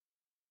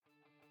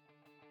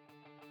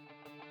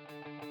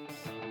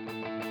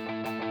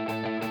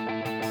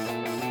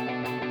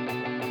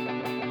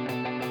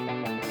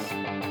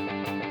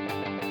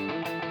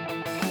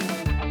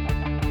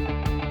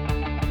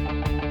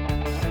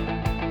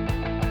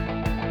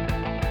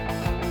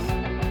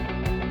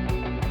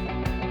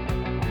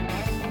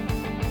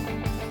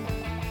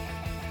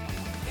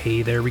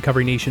Hey there,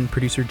 Recovery Nation,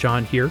 producer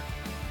John here.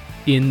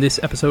 In this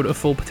episode of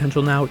Full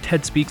Potential Now,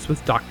 Ted speaks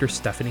with Dr.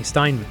 Stephanie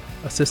Steinman,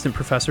 assistant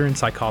professor and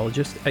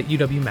psychologist at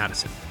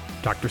UW-Madison.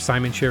 Dr.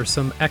 Steinman shares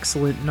some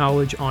excellent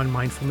knowledge on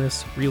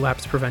mindfulness,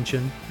 relapse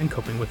prevention, and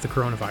coping with the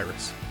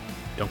coronavirus.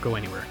 Don't go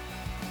anywhere.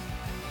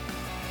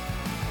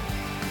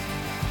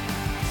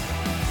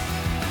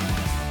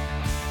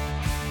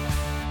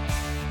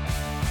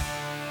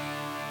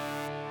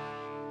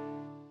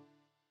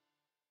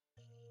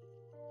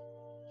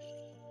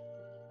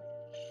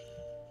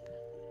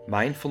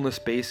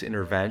 Mindfulness-based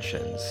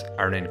interventions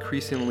are an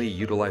increasingly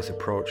utilized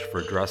approach for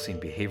addressing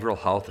behavioral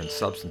health and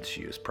substance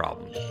use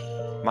problems.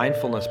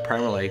 Mindfulness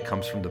primarily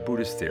comes from the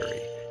Buddhist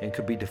theory and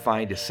could be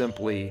defined as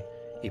simply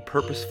a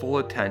purposeful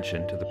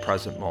attention to the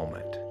present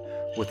moment,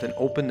 with an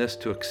openness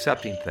to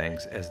accepting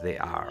things as they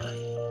are,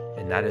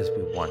 and not as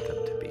we want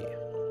them to be.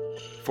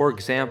 For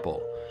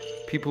example,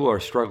 people who are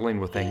struggling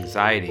with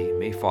anxiety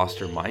may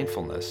foster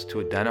mindfulness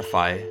to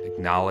identify,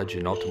 acknowledge,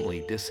 and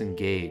ultimately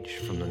disengage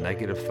from the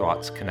negative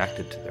thoughts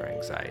connected to their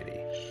anxiety.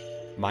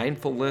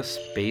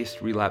 Mindfulness-based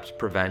relapse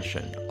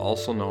prevention,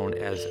 also known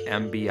as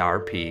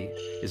MBRP,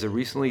 is a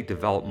recently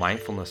developed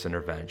mindfulness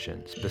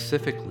intervention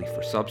specifically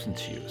for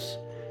substance use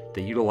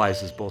that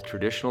utilizes both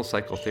traditional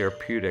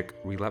psychotherapeutic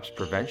relapse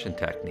prevention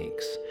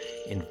techniques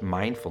and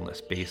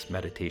mindfulness-based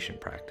meditation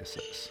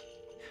practices.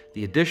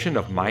 The addition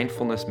of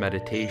mindfulness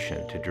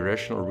meditation to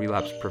traditional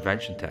relapse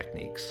prevention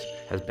techniques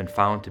has been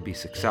found to be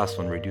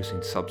successful in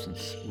reducing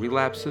substance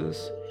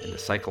relapses and the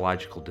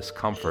psychological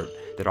discomfort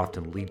that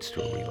often leads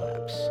to a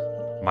relapse.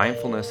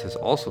 Mindfulness has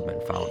also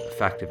been found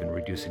effective in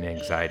reducing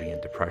anxiety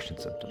and depression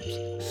symptoms.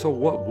 So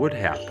what would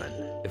happen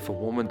if a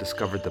woman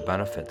discovered the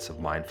benefits of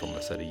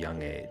mindfulness at a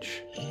young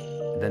age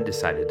and then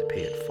decided to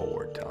pay it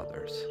forward to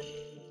others?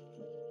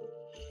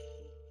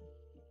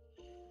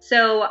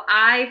 So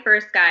I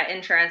first got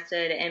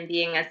interested in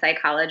being a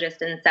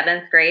psychologist in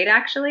 7th grade,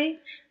 actually.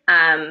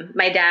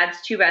 My dad's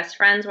two best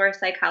friends were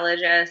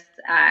psychologists,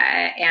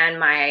 and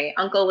my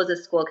uncle was a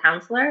school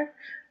counselor.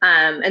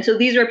 And so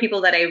these were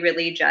people that I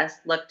really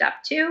just looked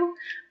up to.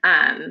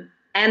 And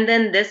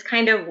then this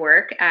kind of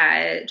work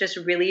just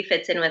really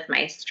fits in with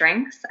my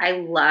strengths. I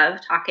love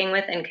talking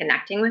with and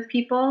connecting with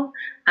people.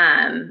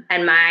 And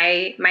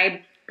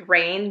my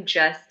brain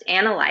just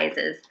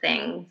analyzes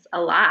things a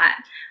lot.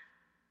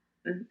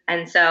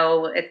 And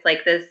so it's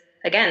like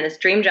this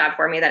dream job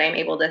for me that I'm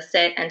able to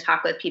sit and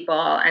talk with people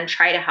and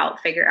try to help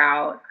figure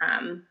out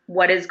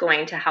what is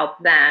going to help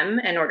them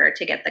in order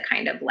to get the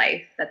kind of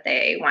life that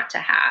they want to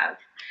have.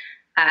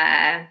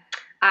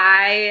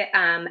 I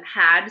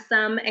had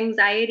some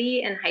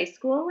anxiety in high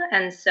school,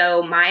 and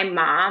so my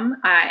mom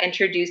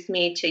introduced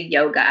me to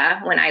yoga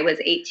when I was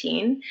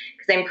 18,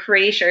 because I'm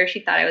pretty sure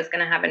she thought I was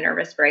going to have a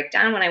nervous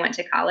breakdown when I went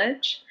to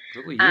college.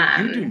 Really?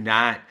 You do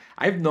not.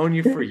 I've known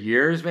you for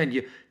years, man.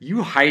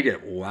 You hide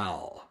it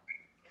well.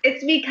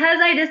 It's because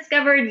I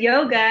discovered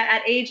yoga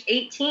at age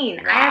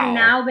 18. Wow. I have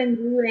now been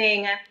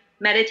doing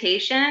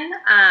meditation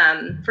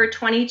for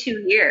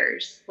 22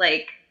 years.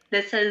 Like,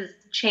 this has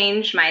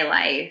changed my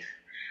life.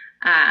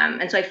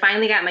 And so I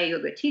finally got my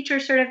yoga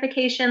teacher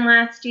certification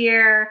last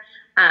year.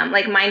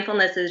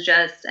 Mindfulness is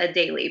just a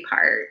daily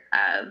part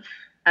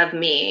of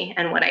me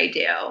and what I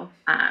do.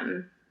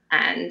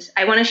 And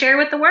I want to share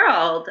with the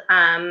world.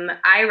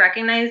 I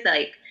recognize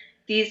that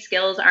these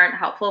skills aren't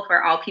helpful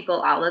for all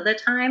people all of the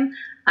time,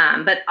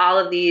 but all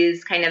of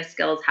these kind of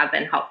skills have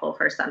been helpful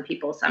for some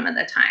people some of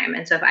the time.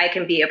 And so if I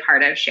can be a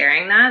part of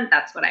sharing that,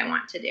 that's what I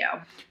want to do.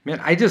 Man,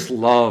 I just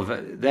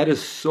love, that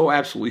is so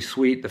absolutely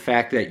sweet, the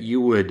fact that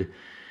you've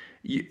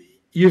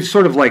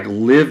sort of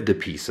lived a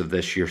piece of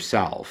this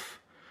yourself.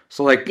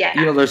 So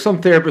there's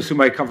some therapists who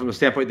might come from the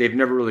standpoint they've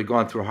never really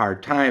gone through a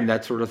hard time,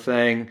 that sort of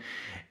thing.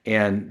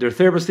 And their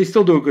therapists, they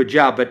still do a good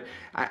job, but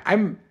I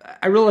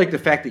really like the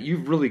fact that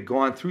you've really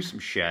gone through some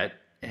shit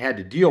and had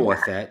to deal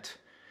with it.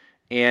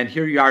 And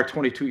here you are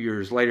 22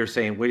 years later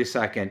saying, wait a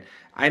second,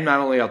 I'm not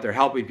only out there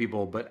helping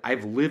people, but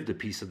I've lived a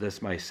piece of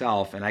this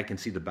myself and I can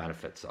see the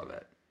benefits of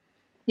it.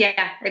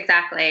 Yeah,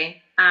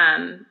 exactly.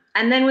 And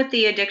then with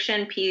the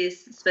addiction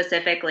piece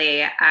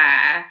specifically,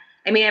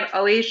 I've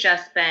always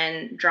just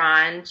been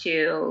drawn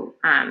to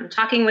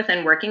talking with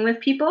and working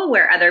with people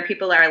where other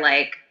people are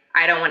like,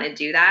 I don't want to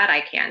do that.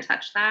 I can't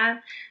touch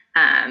that.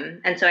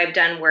 And so I've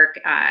done work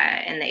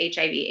in the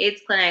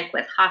HIV/AIDS clinic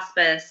with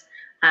hospice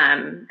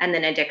and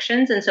then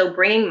addictions. And so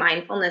bringing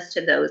mindfulness to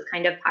those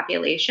kind of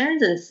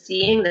populations and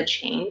seeing the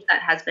change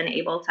that has been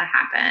able to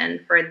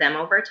happen for them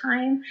over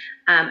time,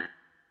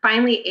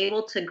 finally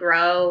able to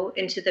grow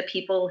into the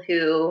people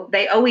who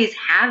they always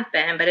have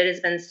been, but it has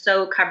been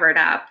so covered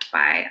up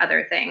by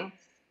other things.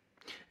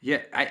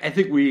 Yeah, I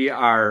think we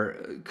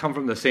come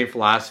from the same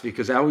philosophy,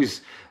 because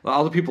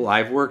all the people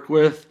I've worked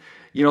with,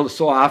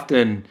 so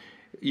often,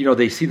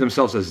 they see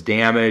themselves as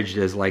damaged,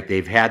 as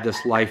they've had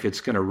this life,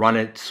 it's going to run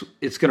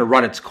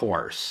its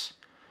course.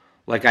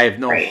 I have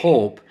no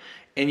hope.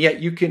 And yet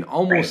you can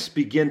almost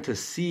begin to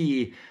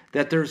see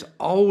that there's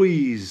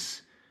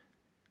always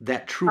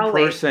that true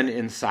person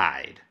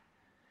inside.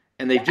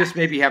 and they just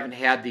maybe haven't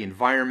had the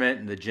environment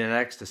and the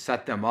genetics to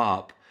set them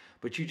up.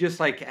 But you just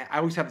like, I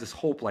always have this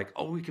hope, like,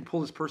 oh, we can pull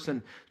this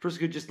person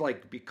could just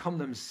like become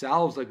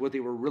themselves, like what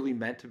they were really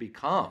meant to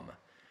become.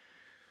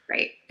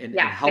 Right. And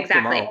help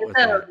exactly. them out with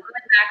so that. Going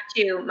back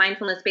to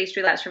mindfulness-based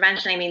relapse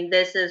prevention, I mean,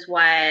 this is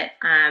what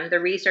the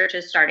research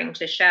is starting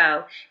to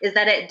show, is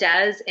that it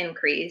does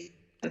increase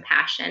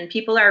compassion.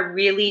 People are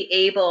really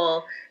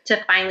able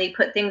to finally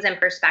put things in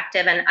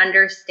perspective and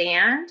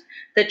understand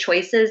the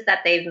choices that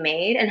they've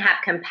made and have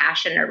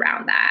compassion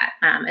around that,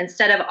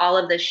 instead of all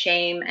of the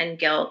shame and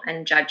guilt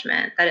and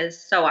judgment that is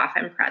so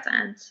often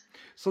present.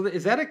 So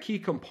is that a key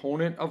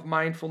component of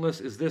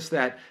mindfulness? Is this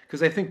that,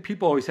 because I think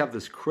people always have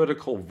this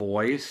critical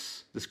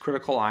voice, this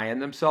critical eye on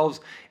themselves,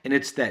 and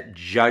it's that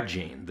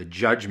judging, the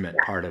judgment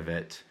part of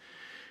it.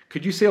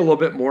 Could you say a little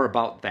bit more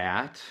about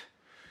that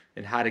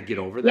and how to get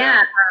over that?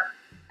 Yeah.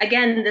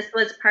 Again, this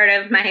was part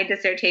of my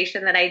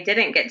dissertation that I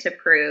didn't get to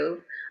prove,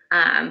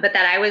 but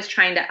that I was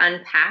trying to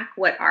unpack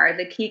what are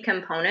the key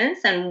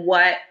components and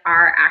what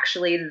are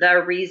actually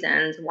the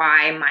reasons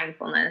why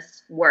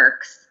mindfulness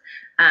works.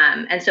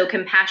 And so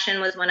compassion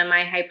was one of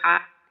my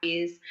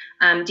hypotheses.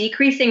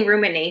 Decreasing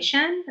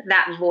rumination,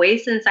 that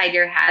voice inside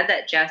your head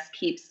that just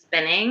keeps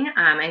spinning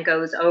and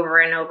goes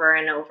over and over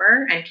and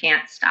over and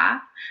can't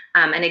stop.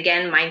 And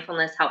again,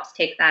 mindfulness helps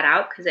take that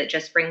out because it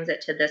just brings it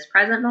to this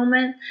present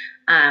moment.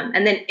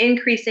 And then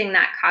increasing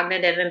that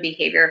cognitive and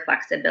behavior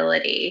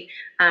flexibility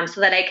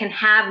so that I can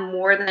have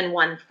more than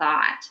one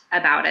thought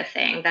about a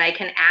thing, that I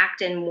can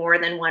act in more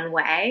than one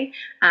way.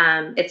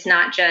 It's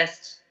not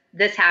just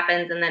this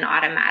happens and then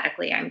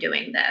automatically I'm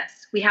doing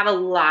this. We have a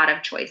lot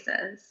of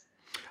choices.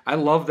 I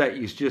love that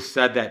you just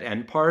said that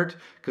end part,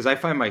 because I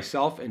find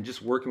myself in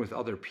just working with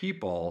other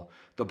people,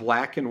 the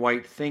black and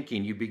white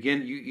thinking,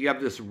 you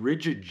have this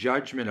rigid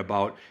judgment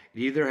about it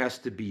either has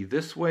to be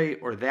this way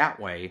or that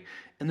way.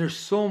 And there's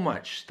so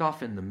much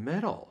stuff in the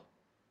middle.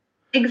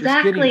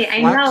 Exactly.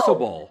 I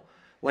know.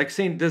 Like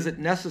saying, does it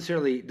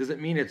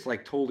mean it's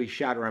like totally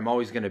shot or I'm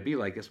always going to be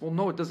like this? Well,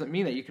 no, it doesn't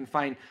mean that. You can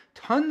find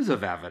tons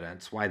of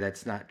evidence why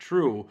that's not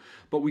true,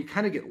 but we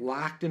kind of get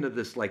locked into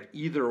this like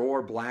either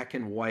or black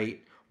and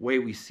white way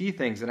we see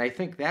things. And I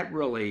think that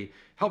really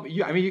helped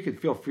you. I mean, you could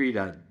feel free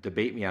to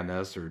debate me on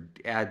this or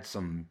add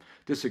some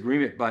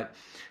disagreement, but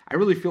I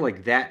really feel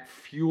like that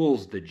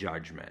fuels the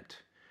judgment.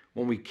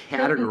 When we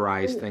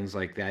categorize things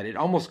like that, it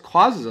almost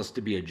causes us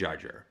to be a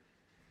judger.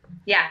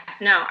 Yeah,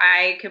 no,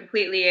 I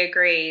completely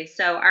agree.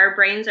 So our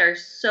brains are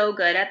so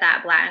good at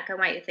that black and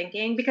white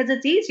thinking because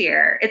it's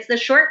easier. It's the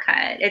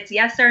shortcut. It's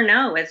yes or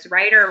no. It's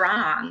right or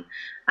wrong.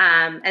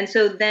 And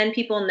so then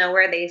people know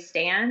where they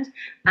stand.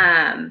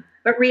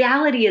 But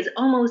reality is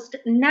almost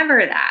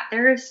never that.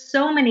 There are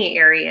so many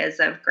areas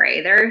of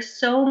gray. There are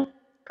so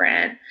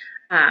different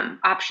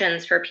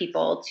options for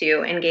people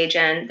to engage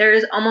in. There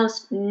is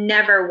almost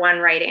never one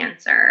right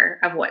answer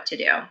of what to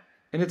do.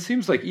 And it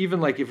seems like even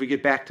like if we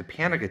get back to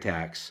panic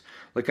attacks,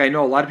 like I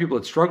know a lot of people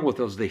that struggle with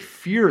those, they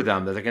fear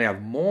them, that they're going to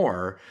have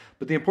more.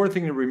 But the important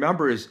thing to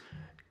remember is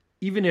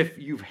even if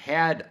you've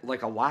had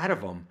like a lot of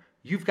them,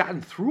 you've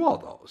gotten through all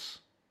those.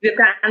 You've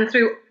gotten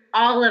through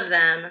all of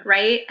them,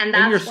 right? And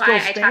that's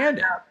why I talk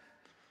about,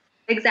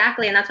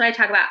 exactly. And that's why I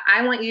talk about,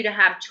 I want you to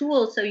have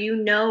tools so you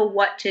know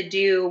what to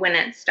do when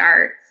it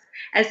starts.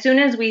 As soon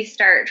as we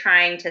start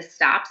trying to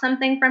stop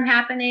something from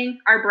happening,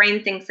 our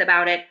brain thinks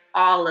about it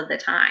all of the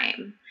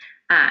time.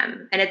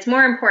 And it's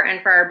more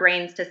important for our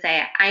brains to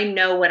say, I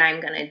know what I'm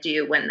going to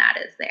do when that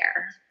is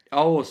there.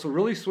 Oh, so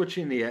really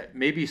switching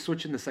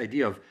this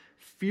idea of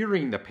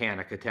fearing the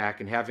panic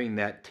attack and having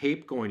that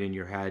tape going in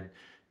your head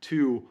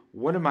to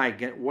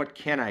what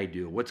can I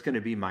do? What's going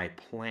to be my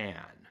plan?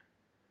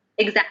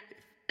 Exactly.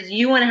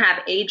 You want to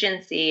have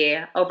agency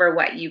over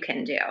what you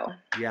can do.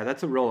 Yeah,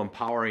 that's a real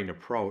empowering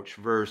approach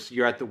versus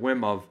you're at the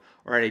whim of,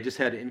 all right, I just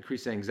had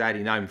increased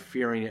anxiety. Now I'm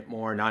fearing it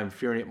more. Now I'm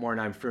fearing it more.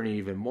 Now I'm fearing it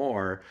even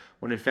more.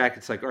 When in fact,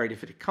 it's like, all right,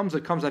 if it comes,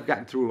 it comes. I've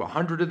gotten through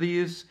 100 of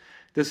these.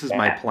 This is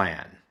my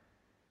plan.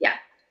 Yeah,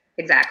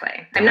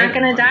 exactly. I'm not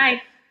going to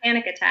die.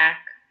 Panic attack.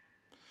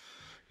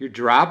 You're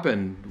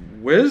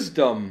dropping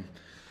wisdom.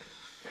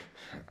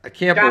 I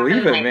can't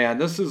believe it, man.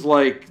 This is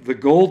like the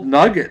gold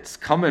nuggets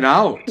coming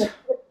out.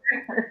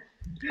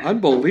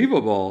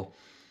 Unbelievable.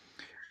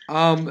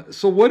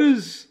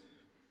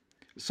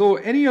 So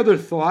any other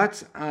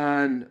thoughts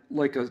on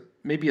like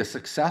maybe a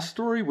success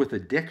story with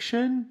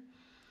addiction?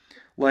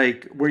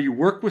 Like where you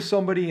work with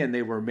somebody and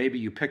maybe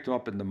you picked them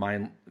up in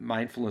the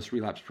mindfulness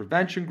relapse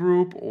prevention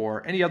group,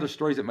 or any other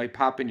stories that might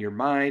pop in your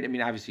mind. I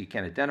mean, obviously you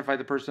can't identify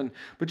the person,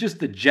 but just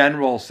the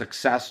general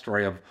success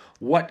story of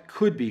what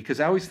could be. Because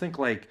I always think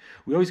like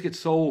we always get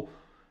so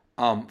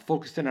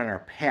focused in on our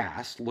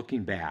past,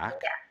 looking back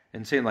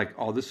and saying like,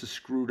 oh, this is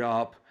screwed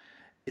up.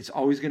 It's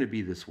always going to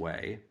be this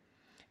way.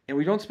 And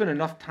we don't spend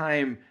enough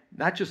time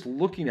not just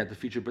looking at the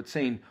future, but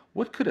saying,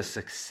 what could a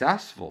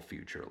successful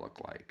future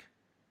look like?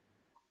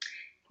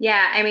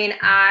 Yeah, I mean,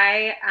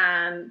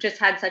 I just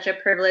had such a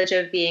privilege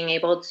of being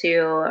able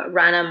to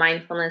run a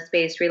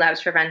mindfulness-based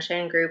relapse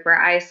prevention group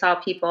where I saw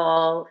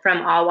people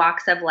from all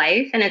walks of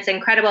life. And it's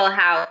incredible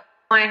how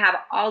I have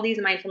all these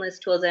mindfulness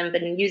tools and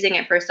been using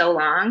it for so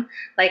long,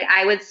 like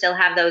I would still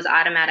have those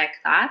automatic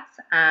thoughts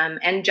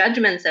and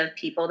judgments of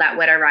people that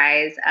would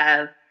arise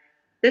of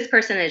this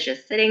person is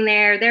just sitting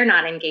there. They're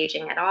not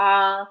engaging at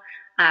all.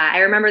 I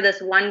remember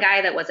this one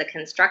guy that was a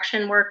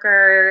construction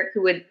worker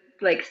who would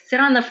like sit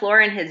on the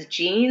floor in his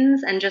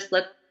jeans and just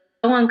look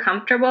so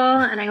uncomfortable.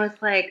 And I was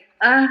like,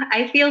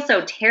 I feel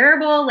so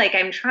terrible. Like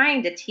I'm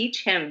trying to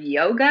teach him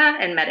yoga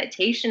and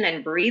meditation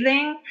and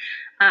breathing.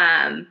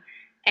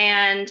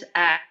 And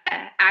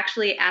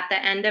actually, at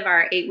the end of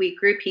our 8-week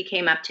group, he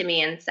came up to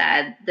me and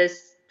said,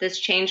 "This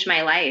changed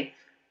my life.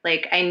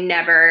 Like I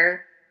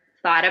never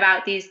thought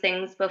about these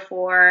things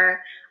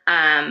before.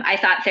 I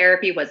thought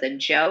therapy was a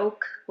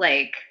joke.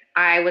 Like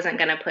I wasn't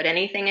going to put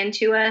anything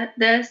into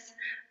this.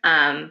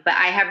 But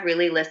I have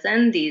really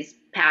listened these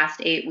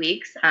past 8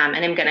 weeks, and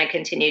I'm going to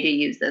continue to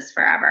use this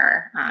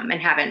forever. And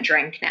haven't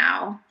drank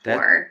now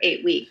for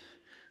 8 weeks."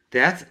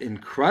 That's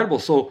incredible.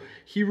 So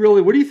he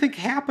really, what do you think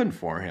happened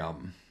for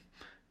him?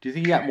 Do you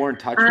think he got more in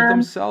touch with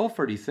himself,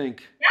 or do you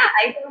think? Yeah,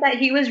 I think that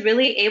he was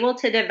really able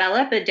to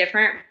develop a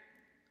different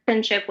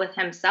relationship with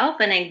himself.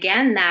 And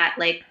again, that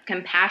like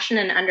compassion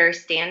and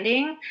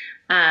understanding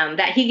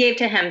that he gave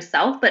to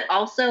himself, but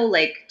also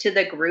like to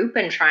the group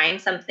and trying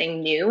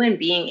something new and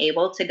being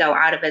able to go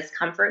out of his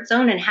comfort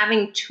zone and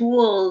having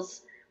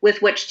tools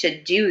with which to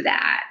do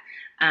that.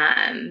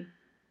 And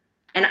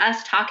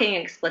us talking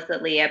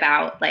explicitly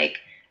about like,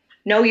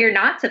 no, you're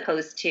not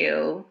supposed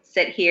to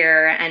sit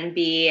here and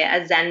be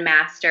a Zen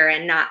master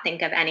and not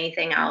think of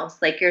anything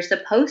else. Like you're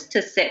supposed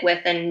to sit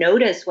with and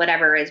notice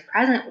whatever is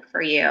present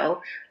for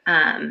you,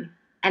 and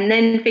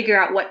then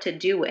figure out what to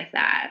do with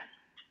that.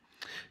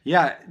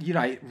 Yeah,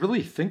 I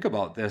really think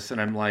about this, and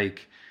I'm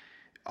like,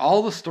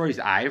 all the stories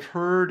I've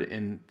heard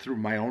and through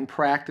my own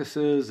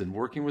practices and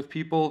working with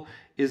people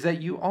is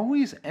that you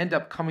always end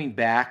up coming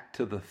back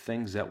to the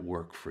things that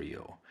work for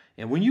you.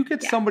 And when you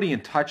get somebody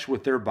in touch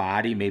with their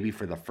body, maybe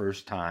for the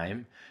first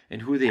time,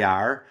 and who they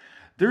are,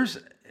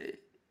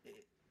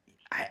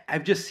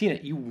 I've just seen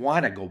it. You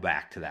want to go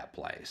back to that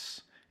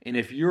place. And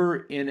if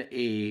you're in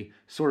a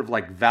sort of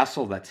like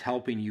vessel that's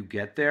helping you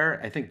get there,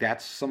 I think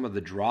that's some of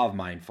the draw of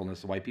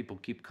mindfulness, why people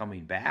keep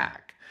coming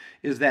back,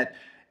 is that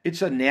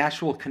it's a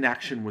natural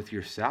connection with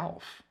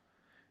yourself.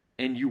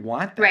 And you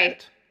want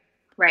that.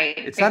 Right.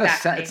 It's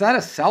not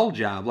a cell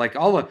job. Like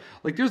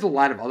there's a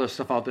lot of other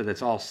stuff out there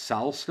that's all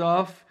cell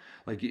stuff.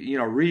 Like,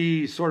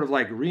 sort of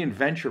like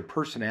reinvent your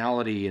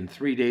personality in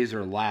 3 days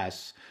or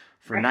less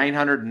for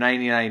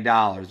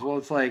 $999. Well,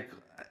 it's like,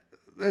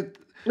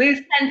 lose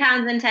 10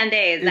 pounds in 10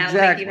 days. That will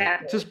make you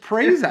happy. Just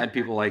praise on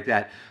people like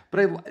that.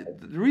 But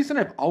the reason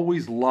I've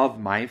always loved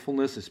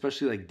mindfulness,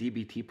 especially like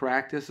DBT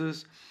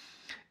practices,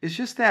 is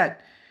just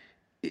that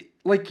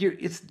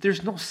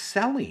there's no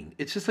selling.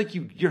 It's just like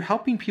you're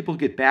helping people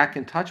get back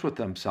in touch with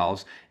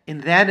themselves,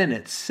 and that in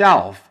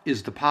itself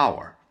is the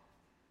power.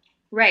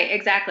 Right,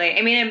 exactly.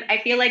 I mean, I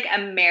feel like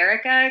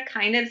America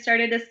kind of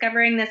started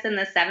discovering this in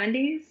the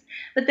 70s,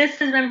 but this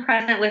has been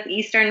present with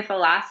Eastern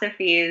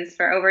philosophies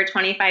for over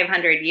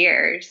 2,500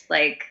 years.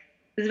 Like,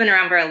 this has been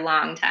around for a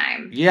long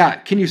time. Yeah.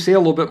 Can you say a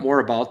little bit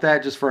more about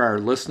that, just for our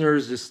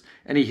listeners? Just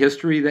any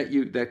history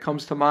that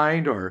comes to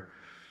mind, or?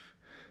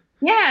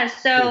 Yeah,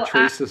 so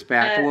trace this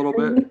back a little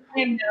bit.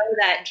 I know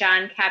that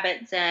Jon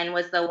Kabat-Zinn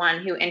was the one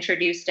who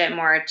introduced it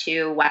more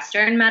to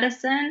Western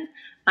medicine.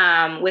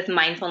 With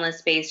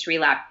mindfulness-based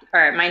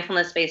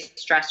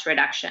stress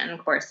reduction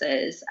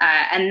courses.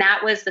 And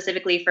that was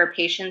specifically for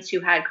patients who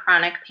had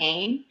chronic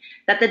pain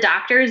that the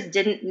doctors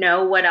didn't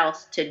know what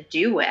else to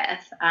do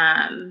with.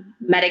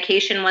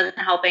 Medication wasn't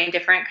helping.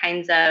 Different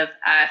kinds of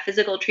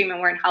physical treatment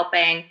weren't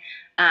helping.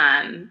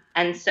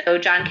 And so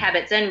Jon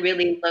Kabat-Zinn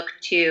really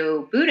looked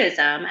to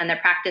Buddhism and the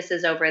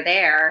practices over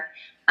there,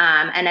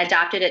 and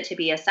adopted it to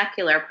be a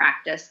secular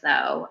practice,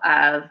 though,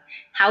 of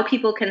how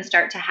people can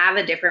start to have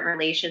a different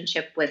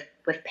relationship with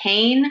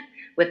pain,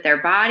 with their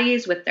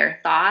bodies, with their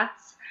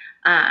thoughts.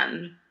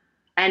 And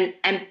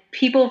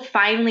people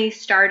finally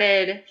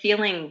started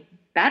feeling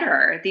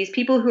better. These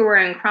people who were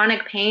in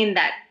chronic pain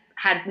that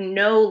had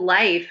no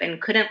life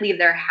and couldn't leave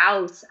their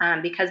house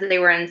because they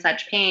were in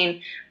such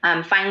pain,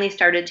 finally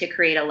started to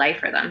create a life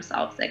for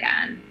themselves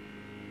again.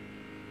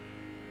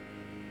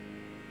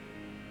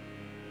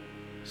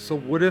 So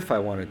what if I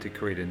wanted to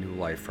create a new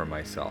life for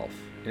myself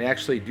and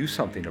actually do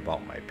something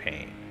about my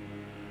pain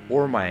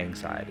or my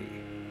anxiety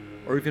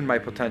or even my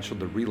potential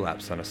to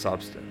relapse on a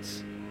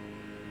substance?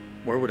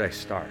 Where would I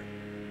start?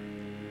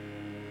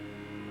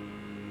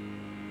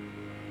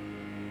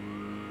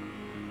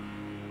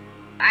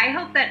 I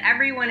hope that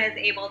everyone is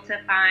able to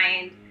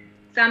find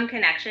some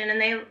connection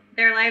in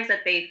their lives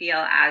that they feel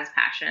as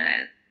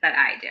passionate that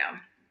I do.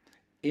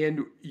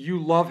 And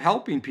you love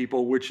helping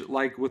people, which,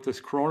 like with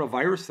this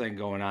coronavirus thing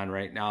going on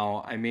right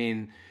now, I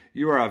mean,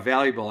 you are a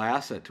valuable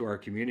asset to our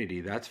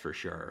community, that's for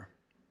sure.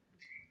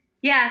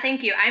 Yeah,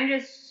 thank you. I'm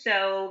just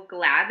so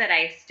glad that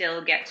I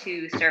still get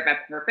to serve a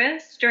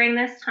purpose during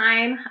this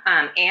time,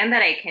 and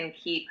that I can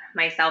keep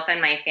myself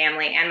and my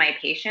family and my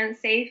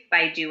patients safe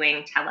by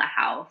doing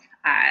telehealth.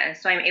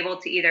 So I'm able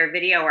to either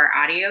video or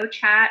audio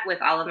chat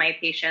with all of my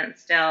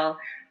patients still.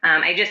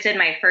 I just did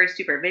my first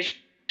supervision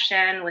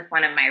with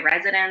one of my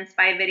residents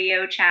by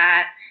video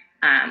chat.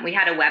 We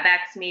had a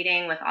WebEx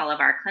meeting with all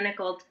of our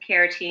clinical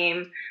care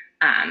team.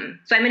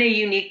 So I'm in a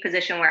unique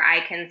position where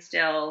I can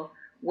still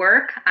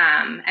work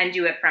and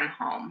do it from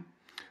home.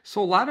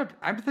 So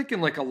I'm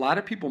thinking like a lot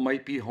of people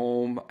might be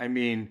home. I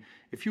mean,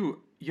 if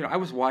I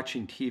was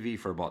watching TV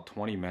for about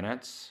 20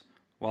 minutes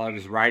while I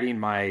was riding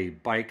my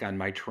bike on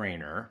my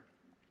trainer,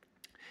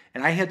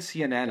 and I had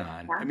CNN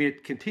on. I Yeah. mean,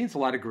 it contains a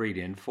lot of great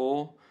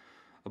info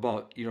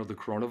about, the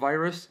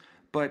coronavirus,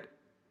 but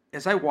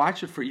as I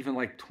watched it for even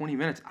like 20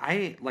 minutes,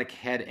 I like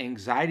had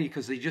anxiety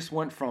because they just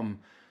went from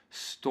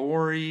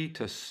story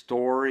to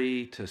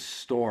story to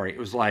story. It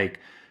was like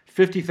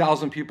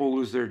 50,000 people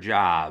lose their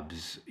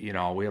jobs. We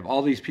have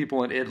all these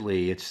people in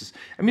Italy. It's just,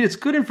 I mean, it's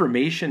good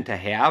information to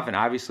have, and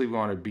obviously we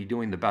want to be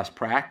doing the best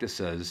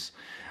practices.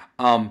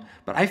 But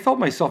I felt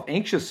myself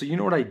anxious. So you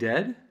know what I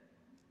did?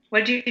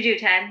 What did you do,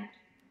 Ted?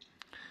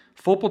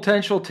 Full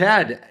Potential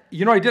Ted.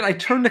 I did. I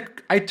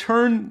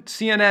turned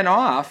CNN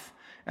off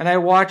and I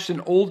watched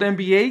an old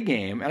NBA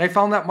game, and I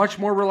found that much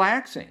more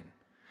relaxing.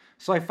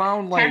 So I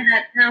found Ted, like,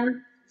 that sounds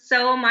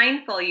so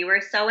mindful. You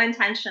were so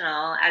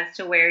intentional as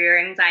to where your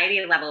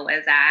anxiety level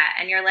was at.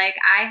 And you're like,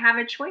 I have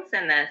a choice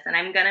in this, and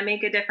I'm going to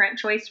make a different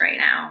choice right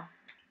now.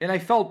 and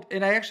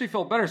I actually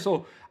felt better.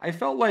 So I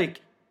felt like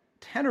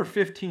 10 or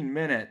 15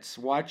 minutes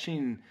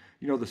watching,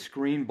 the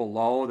screen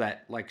below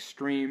that like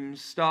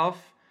streams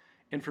stuff,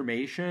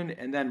 information,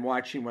 and then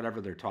watching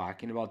whatever they're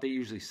talking about. They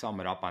usually sum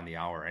it up on the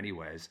hour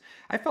anyways.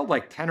 I felt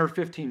like 10 or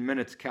 15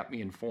 minutes kept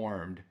me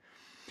informed.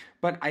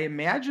 But I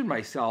imagine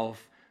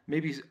myself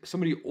maybe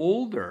somebody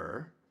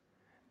older,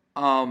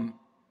 and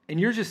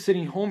you're just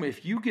sitting home.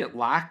 If you get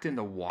locked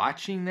into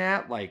watching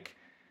that, like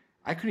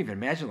I couldn't even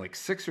imagine like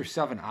 6 or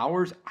 7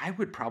 hours, I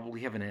would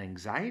probably have an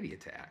anxiety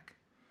attack.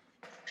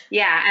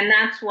 Yeah, and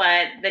that's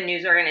what the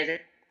news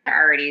organizations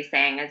are already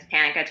saying is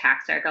panic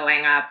attacks are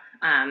going up.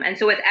 And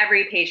so with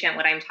every patient,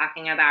 what I'm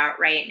talking about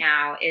right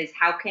now is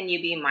how can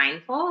you be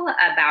mindful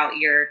about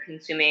your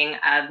consuming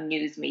of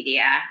news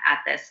media at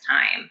this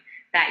time?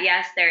 That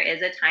yes, there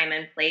is a time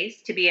and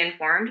place to be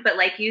informed, but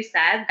like you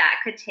said, that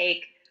could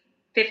take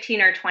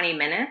 15 or 20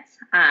 minutes.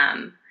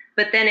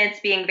 But then it's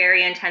being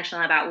very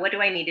intentional about what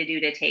do I need to do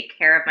to take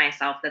care of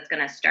myself that's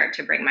going to start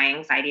to bring my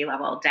anxiety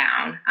level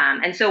down.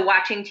 And so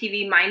watching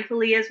TV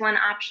mindfully is one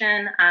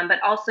option,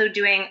 but also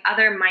doing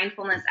other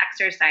mindfulness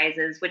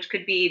exercises, which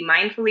could be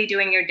mindfully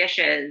doing your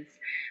dishes,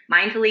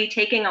 mindfully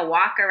taking a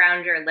walk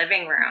around your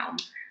living room,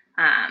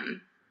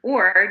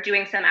 or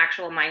doing some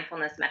actual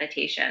mindfulness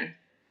meditation.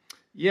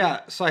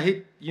 Yeah, so I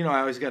hate, I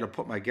always got to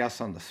put my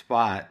guests on the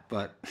spot,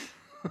 but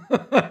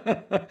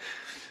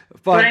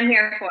What but I'm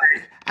here for.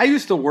 I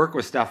used to work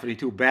with Stephanie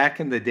too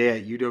back in the day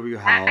at UW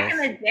Back in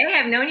Health. the day,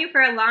 I've known you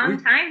for a We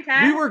long time, we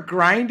Ted. were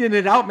grinding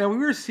it out, man. We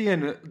were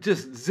seeing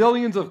just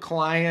zillions of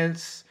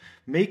clients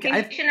make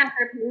I Patient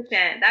after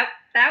patient.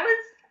 That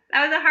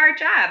was a hard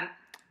job.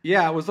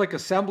 yeah, it was like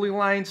assembly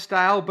line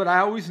style, but I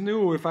always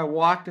knew if I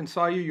walked and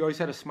saw you, you always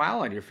had a smile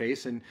on your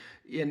face. And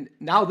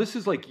now this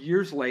is like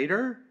years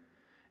later,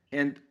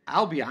 and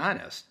I'll be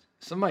honest,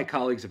 some of my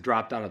colleagues have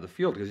dropped out of the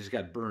field because they just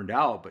got burned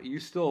out, but you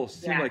still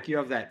seem Yeah. like you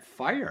have that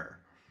fire.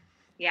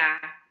 Yeah.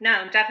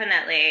 No,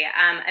 definitely.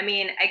 I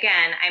mean,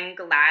 again, I'm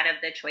glad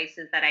of the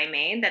choices that I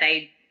made, that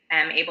I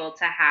am able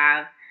to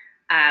have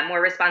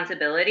more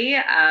responsibility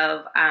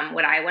of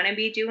what I want to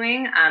be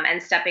doing,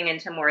 and stepping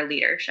into more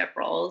leadership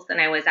roles than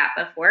I was at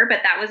before.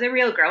 But that was a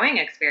real growing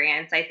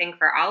experience, I think,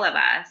 for all of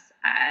us,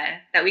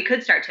 that we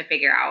could start to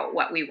figure out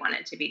what we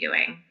wanted to be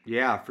doing.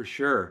 Yeah, for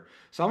sure.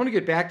 So I'm going to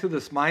get back to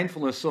this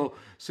mindfulness. So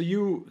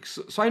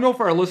I know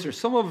for our listeners,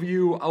 some of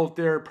you out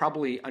there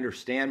probably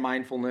understand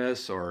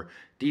mindfulness or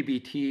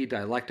DBT,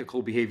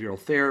 dialectical behavioral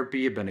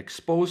therapy, have been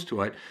exposed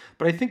to it,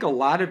 but I think a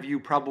lot of you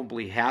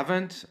probably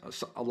haven't.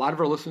 A lot of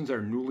our listeners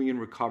are newly in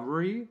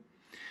recovery.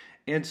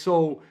 And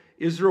so,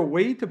 is there a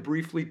way to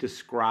briefly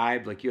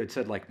describe, like you had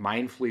said, like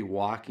mindfully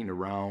walking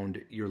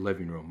around your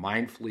living room,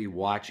 mindfully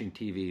watching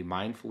TV,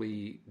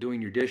 mindfully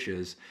doing your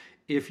dishes?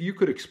 If you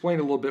could explain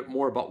a little bit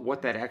more about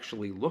what that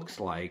actually looks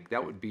like,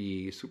 that would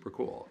be super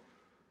cool.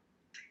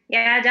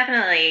 Yeah,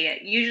 definitely.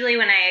 Usually,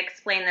 when I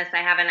explain this, I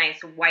have a nice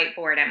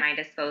whiteboard at my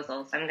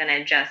disposal. So I'm going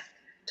to just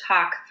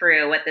talk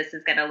through what this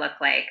is going to look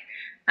like.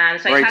 So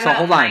All I right, talk so about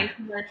hold on.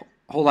 mindfulness.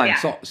 Hold on.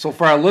 Yeah. So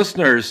for our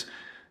listeners,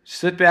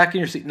 sit back in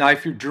your seat. Now,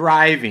 if you're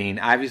driving,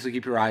 obviously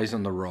keep your eyes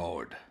on the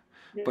road.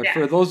 But Yes,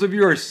 for those of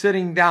you who are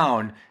sitting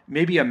down,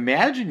 maybe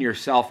imagine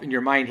yourself in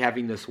your mind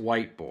having this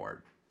whiteboard.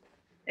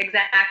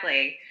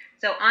 exactly.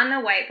 So on the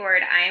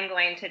whiteboard, I am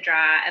going to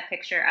draw a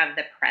picture of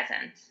the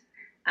present,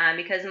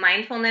 because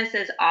mindfulness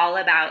is all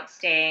about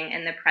staying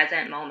in the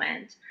present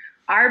moment.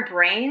 our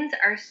brains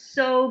are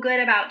so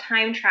good about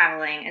time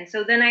traveling. And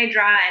so then I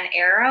draw an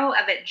arrow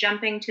of it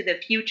jumping to the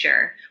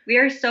future. We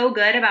are so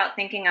good about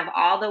thinking of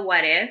all the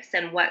what ifs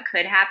and what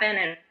could happen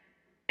and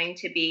going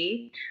to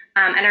be.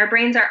 And our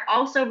brains are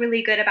also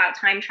really good about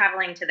time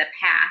traveling to the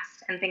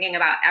past and thinking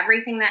about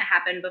everything that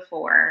happened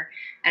before.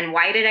 And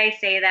why did I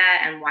say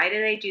that? And why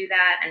did I do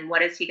that? And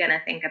what is he going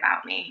to think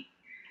about me?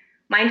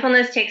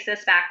 Mindfulness takes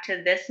us back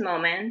to this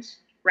moment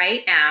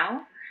right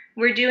now.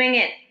 We're doing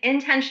it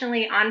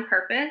intentionally on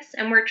purpose,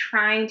 and we're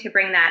trying to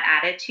bring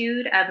that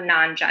attitude of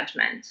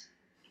non-judgment.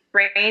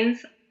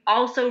 Brains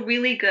also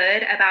really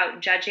good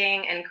about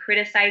judging and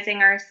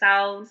criticizing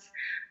ourselves.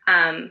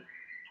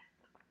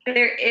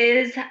 There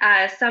is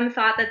some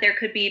thought that there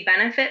could be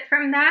benefit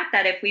from that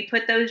if we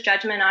put those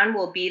judgment on,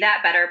 we'll be that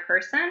better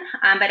person.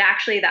 But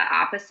actually the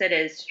opposite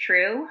is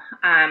true.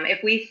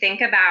 If we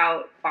think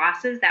about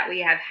bosses that we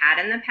have had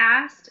in the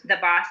past, the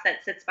boss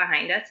that sits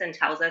behind us and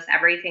tells us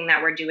everything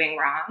that we're doing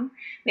wrong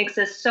makes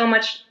us so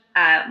much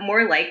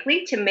more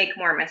likely to make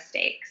more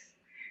mistakes.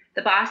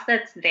 The boss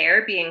that's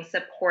there being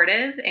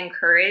supportive,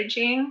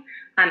 encouraging,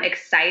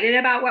 excited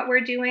about what we're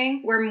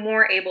doing, we're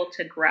more able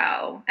to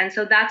grow. And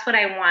so that's what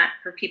I want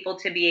for people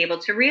to be able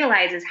to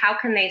realize is how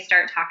can they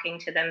start talking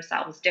to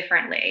themselves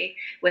differently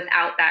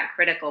without that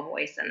critical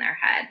voice in their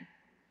head.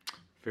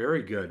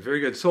 Very good. Very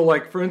good. So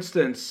like, for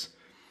instance,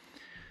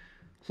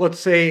 let's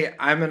say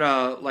I'm going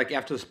to, like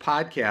after this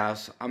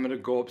podcast, I'm going to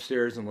go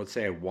upstairs and let's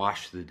say I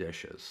wash the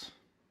dishes.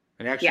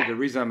 And actually the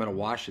reason I'm going to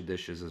wash the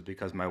dishes is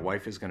because my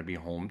wife is going to be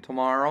home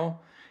tomorrow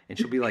and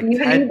she'll be like, you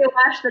Ted, need to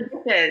wash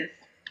the dishes.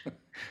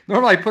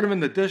 Normally I put them in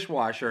the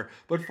dishwasher,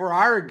 but for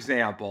our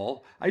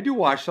example, I do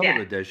wash some of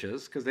the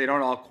dishes because they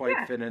don't all quite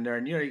fit in there.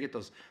 And you get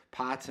those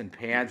pots and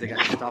pans, they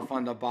got stuff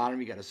on the bottom.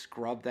 You got to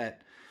scrub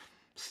that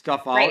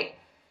stuff out. Right.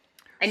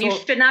 And you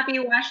should not be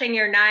washing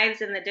your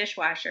knives in the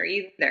dishwasher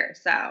either.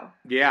 So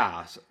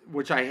yeah,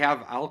 which I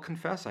have, I'll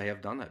confess, I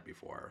have done that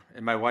before.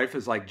 And my wife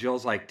is like,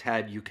 Jill's like,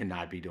 Ted, you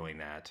cannot be doing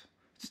that.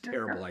 It's a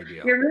terrible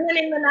idea. You're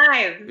ruining the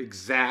knives.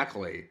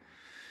 Exactly.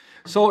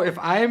 So if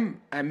I'm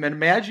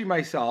imagining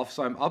myself,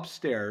 so I'm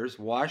upstairs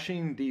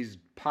washing these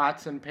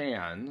pots and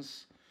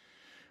pans.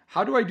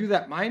 How do I do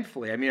that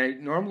mindfully? I mean, I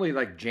normally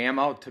like jam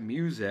out to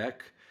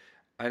music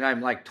and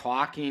I'm like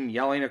talking,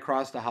 yelling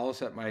across the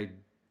house at my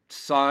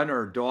son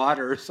or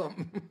daughter or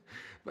something.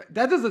 But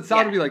that doesn't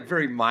sound to me like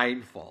very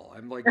mindful.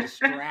 I'm like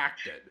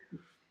distracted.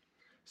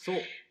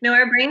 No,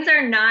 our brains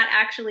are not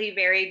actually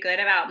very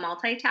good about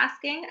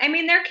multitasking. I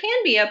mean, there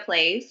can be a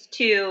place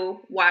to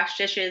wash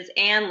dishes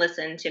and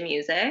listen to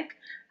music,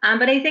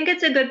 but I think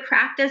it's a good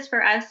practice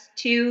for us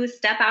to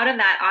step out of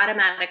that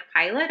automatic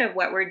pilot of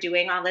what we're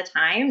doing all the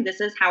time.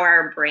 This is how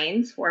our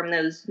brains form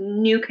those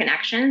new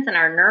connections, and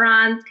our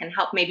neurons can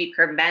help maybe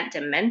prevent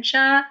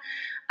dementia.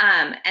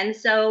 And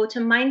so to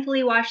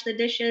mindfully wash the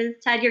dishes,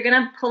 Ted, you're going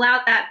to pull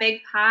out that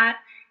big pot.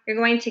 You're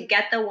going to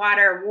get the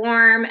water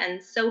warm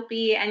and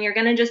soapy, and you're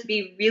going to just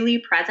be really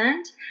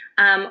present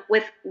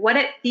with what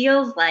it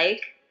feels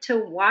like to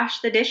wash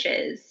the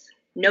dishes.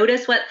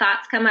 Notice what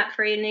thoughts come up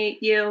for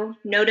you.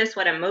 Notice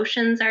what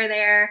emotions are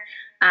there,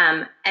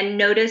 and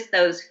notice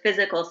those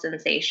physical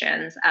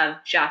sensations of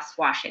just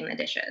washing the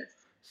dishes.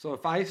 So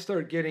if I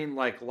start getting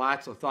like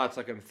lots of thoughts,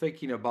 like I'm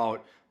thinking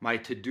about my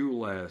to-do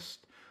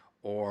list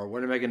or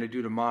what am I going to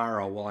do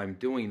tomorrow while I'm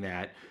doing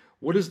that,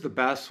 what is the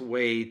best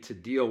way to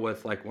deal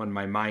with like when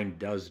my mind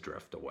does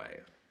drift away?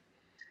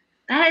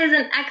 That is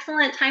an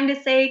excellent time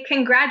to say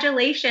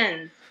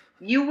congratulations.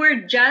 You were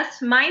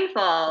just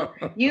mindful.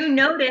 You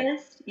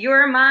noticed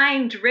your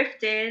mind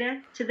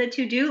drifted to the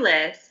to-do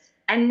list,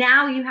 and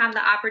now you have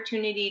the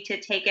opportunity to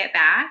take it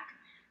back.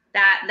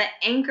 That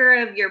the anchor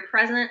of your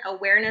present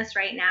awareness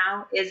right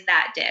now is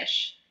that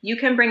dish. You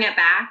can bring it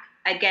back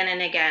again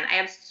and again. I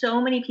have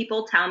so many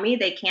people tell me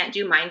they can't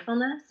do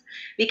mindfulness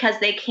because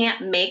they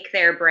can't make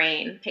their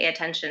brain pay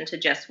attention to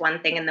just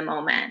one thing in the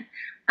moment.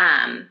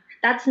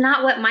 That's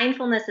not what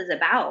mindfulness is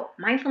about.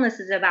 Mindfulness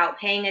is about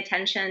paying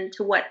attention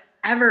to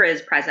whatever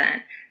is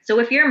present. So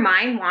if your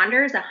mind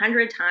wanders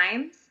 100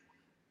 times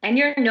and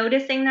you're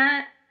noticing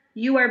that,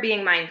 you are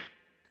being mindful.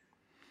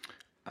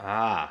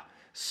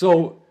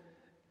 So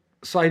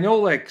I know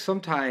like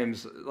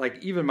sometimes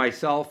like even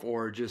myself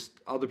or just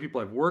other people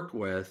I've worked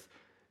with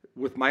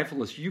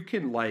mindfulness, you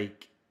can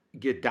like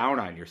get down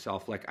on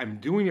yourself. Like I'm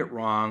doing it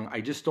wrong. I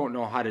just don't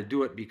know how to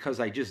do it because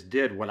I just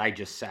did what I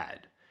just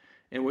said.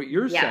 And what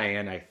you're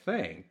saying, I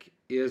think,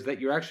 is that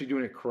you're actually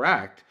doing it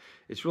correct.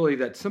 It's really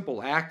that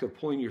simple act of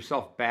pulling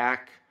yourself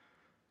back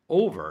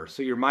over.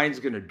 So your mind's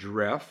going to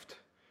drift.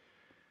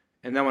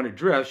 And then when it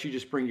drifts, you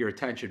just bring your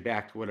attention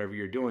back to whatever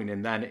you're doing.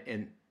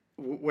 And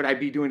would I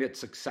be doing it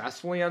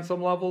successfully on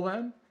some level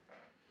then?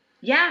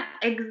 Yeah,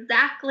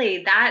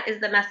 exactly. That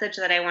is the message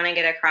that I want to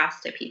get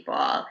across to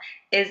people,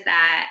 is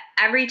that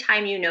every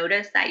time you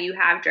notice that you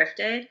have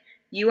drifted,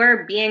 you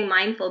are being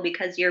mindful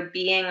because you're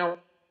being aware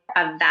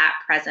of that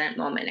present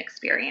moment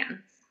experience.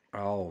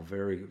 Oh,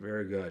 very,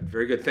 very good.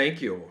 Very good. Thank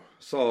you.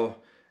 So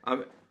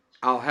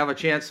I'll have a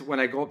chance when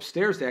I go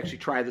upstairs to actually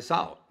try this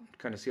out,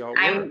 kind of see how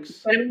it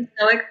works. I'm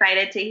so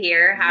excited to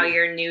hear how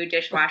your new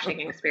dishwashing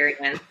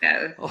experience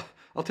goes.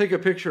 I'll take a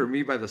picture of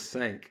me by the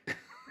sink.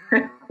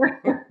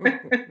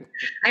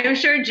 I'm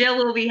sure Jill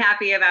will be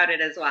happy about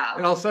it as well.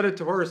 And I'll send it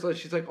to her. So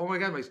she's like, oh my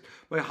God,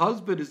 my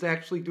husband is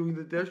actually doing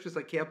the dishes.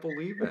 I can't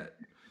believe it.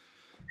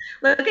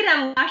 Look at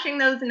him washing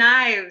those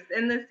knives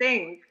in the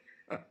sink.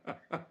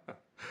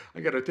 I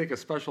got to take a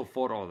special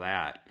photo of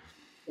that.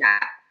 Yeah.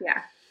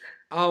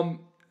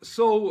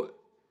 So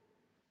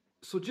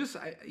just,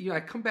 I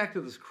come back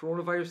to this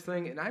coronavirus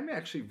thing, and I'm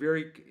actually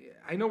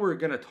I know we're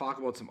going to talk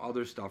about some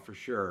other stuff for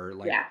sure,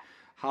 like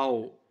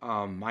how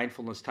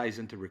mindfulness ties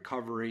into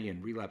recovery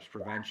and relapse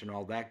prevention,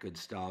 all that good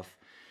stuff.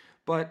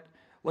 But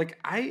like,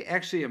 I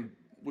actually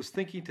was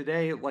thinking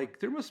today, like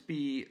there must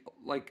be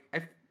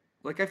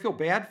I feel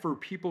bad for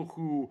people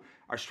who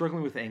are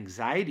struggling with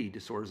anxiety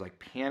disorders like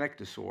panic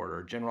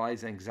disorder,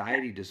 generalized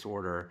anxiety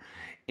disorder,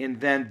 and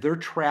then they're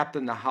trapped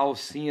in the house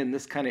seeing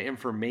this kind of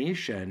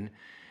information.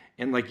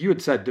 And like you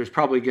had said, there's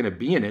probably going to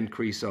be an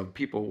increase of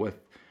people with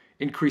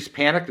increased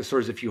panic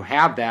disorders. If you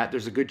have that,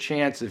 there's a good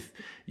chance if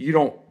you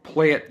don't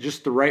play it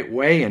just the right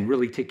way and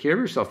really take care of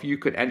yourself, you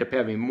could end up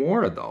having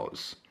more of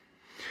those.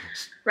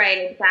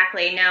 Right,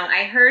 exactly. Now,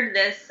 I heard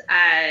this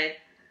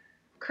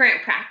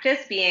current practice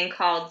being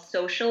called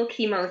social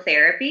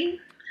chemotherapy.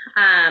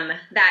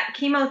 That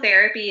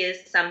chemotherapy is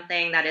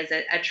something that is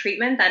a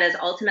treatment that is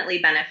ultimately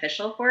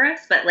beneficial for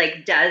us, but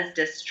like does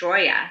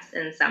destroy us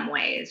in some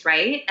ways,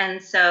 right?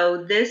 And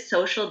so this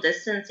social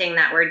distancing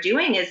that we're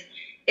doing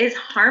is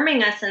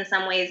harming us in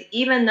some ways,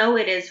 even though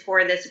it is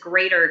for this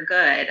greater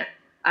good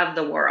of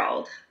the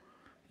world.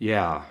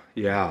 Yeah.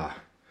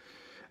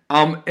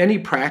 Any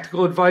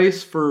practical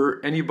advice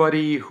for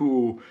anybody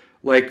who,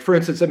 like, for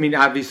instance, I mean,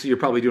 obviously you're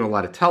probably doing a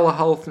lot of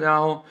telehealth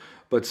now,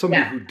 but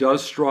somebody who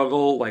does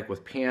struggle, like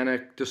with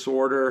panic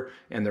disorder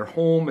and they're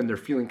home and they're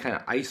feeling kind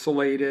of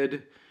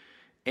isolated,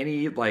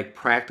 any like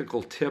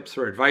practical tips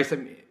or advice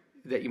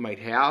that you might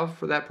have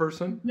for that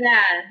person?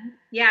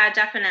 Yeah,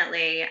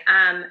 definitely.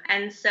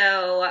 And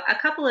so a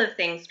couple of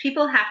things.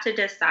 People have to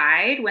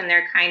decide when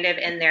they're kind of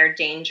in their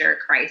danger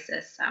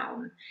crisis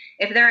zone.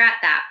 If they're at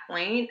that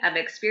point of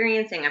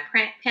experiencing a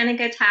panic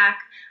attack,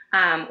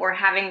 or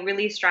having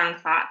really strong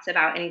thoughts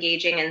about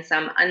engaging in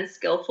some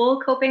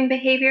unskillful coping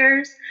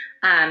behaviors,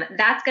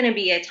 that's going to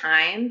be a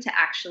time to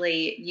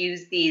actually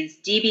use these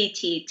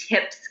DBT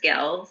tip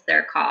skills,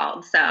 they're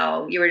called.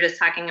 So you were just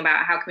talking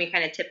about how can we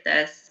kind of tip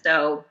this?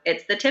 So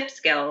it's the tip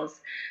skills.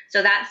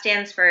 So that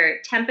stands for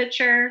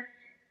temperature,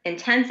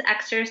 intense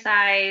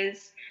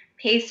exercise,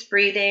 paced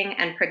breathing,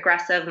 and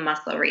progressive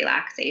muscle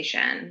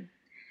relaxation.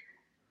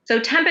 So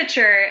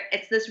temperature,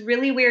 it's this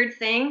really weird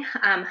thing,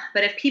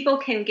 but if people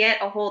can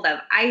get a hold of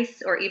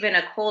ice or even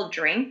a cold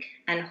drink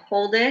and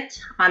hold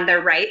it on the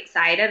right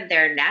side of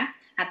their neck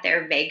at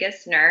their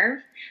vagus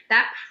nerve,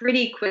 that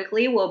pretty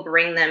quickly will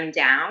bring them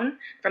down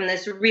from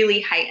this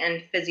really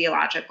heightened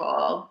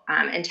physiological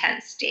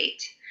intense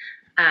state.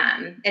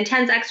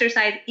 Intense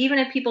exercise, even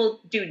if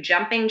people do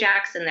jumping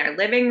jacks in their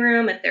living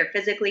room, if they're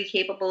physically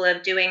capable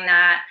of doing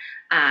that,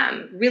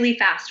 really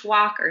fast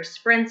walk or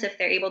sprints if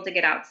they're able to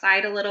get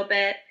outside a little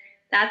bit,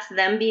 that's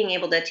them being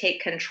able to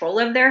take control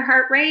of their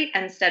heart rate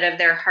instead of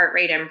their heart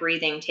rate and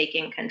breathing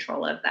taking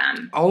control of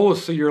them. Oh,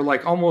 so you're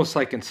like almost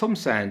like in some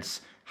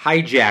sense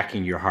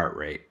hijacking your heart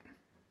rate.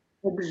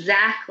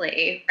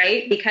 Exactly,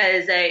 right?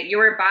 Because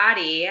your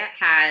body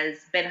has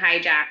been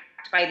hijacked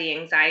by the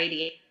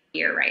anxiety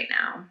here right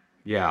now.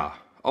 Yeah.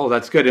 Oh,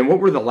 that's good. And what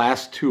were the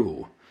last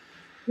two?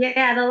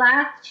 Yeah, the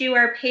last two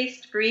are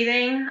paced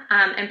breathing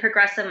and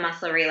progressive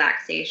muscle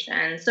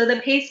relaxation. So the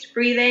paced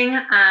breathing,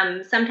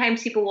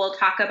 sometimes people will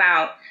talk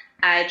about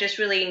just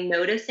really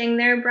noticing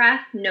their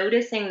breath,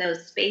 noticing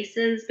those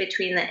spaces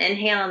between the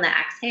inhale and the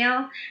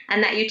exhale,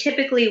 and that you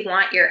typically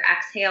want your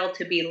exhale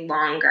to be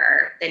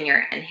longer than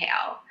your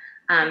inhale.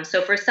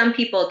 So for some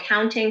people,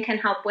 counting can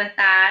help with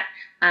that,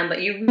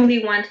 but you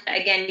really want to,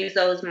 again, use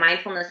those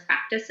mindfulness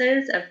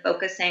practices of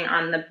focusing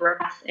on the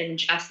breath in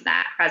just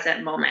that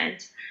present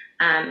moment.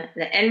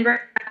 The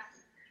in-breath,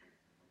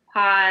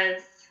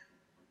 pause,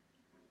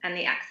 and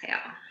the exhale.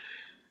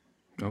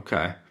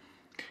 Okay.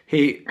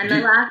 Hey. And the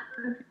last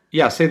one.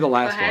 Yeah, say the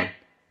last one.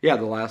 Yeah,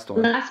 the last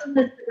one. The last one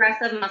is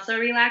progressive muscle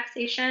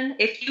relaxation.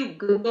 If you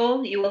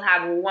Google, you will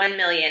have 1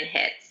 million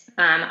hits.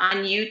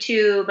 On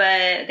YouTube,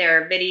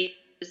 there are videos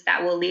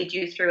that will lead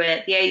you through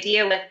it. The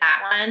idea with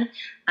that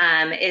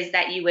one is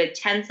that you would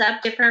tense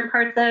up different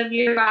parts of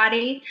your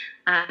body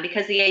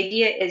because the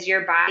idea is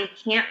your body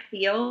can't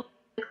feel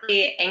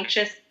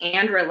anxious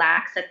and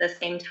relaxed at the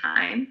same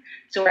time.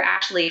 So we're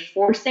actually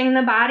forcing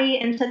the body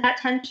into that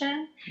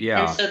tension.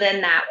 Yeah. And so then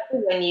that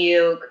way, when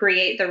you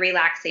create the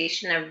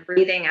relaxation of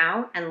breathing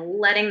out and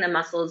letting the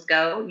muscles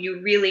go,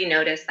 you really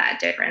notice that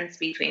difference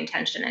between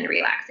tension and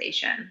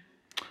relaxation.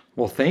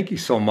 Well, thank you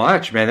so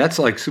much, man. That's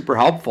like super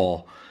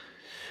helpful.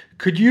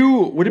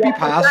 Would it be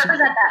possible? At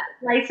that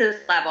crisis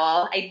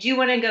level, I do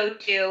want to go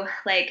to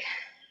like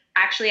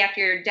actually after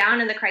you're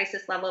down in the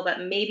crisis level, but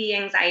maybe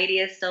anxiety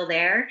is still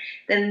there,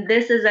 then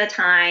this is a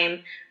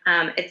time,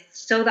 it's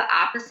so the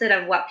opposite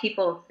of what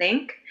people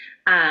think,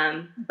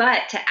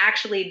 but to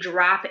actually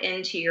drop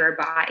into your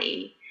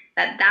body,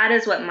 that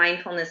is what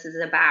mindfulness is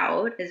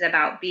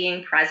about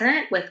being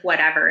present with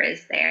whatever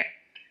is there.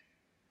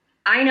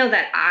 I know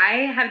that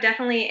I have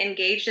definitely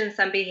engaged in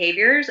some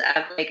behaviors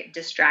of like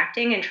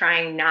distracting and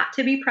trying not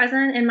to be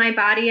present in my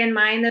body and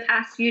mind the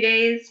past few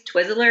days.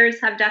 Twizzlers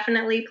have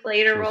definitely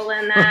played a role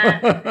in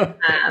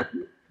that.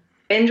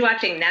 Binge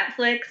watching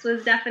Netflix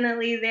was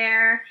definitely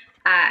there.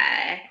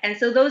 And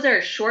so those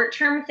are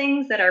short-term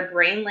things that our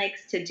brain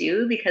likes to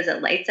do because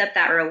it lights up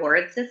that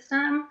reward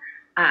system.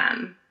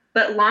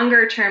 But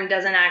longer term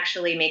doesn't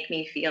actually make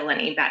me feel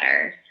any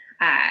better.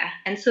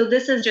 And so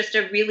this is just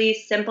a really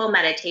simple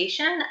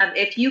meditation of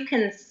if you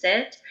can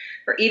sit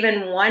for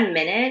even 1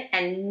 minute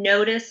and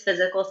notice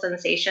physical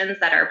sensations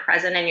that are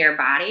present in your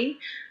body,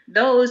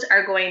 those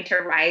are going to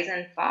rise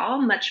and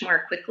fall much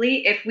more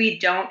quickly if we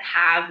don't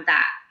have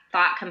that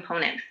thought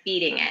component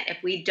feeding it, if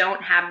we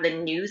don't have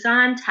the news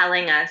on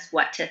telling us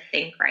what to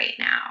think right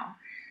now.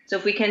 So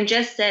if we can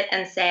just sit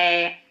and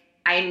say,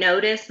 I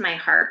notice my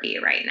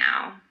heartbeat right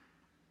now.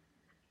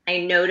 I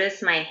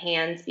notice my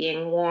hands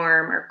being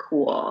warm or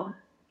cool.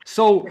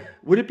 So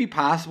would it be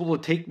possible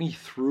to take me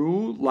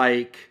through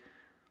like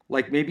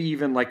maybe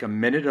even like a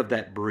minute of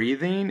that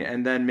breathing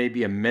and then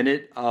maybe a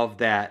minute of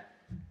that,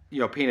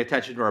 paying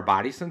attention to our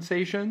body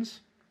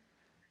sensations?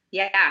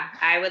 Yeah,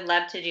 I would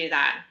love to do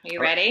that. Are you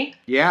ready?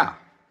 Yeah.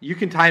 You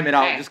can time it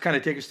out. Okay. Just kind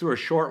of take us through a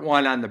short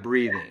one on the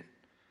breathing.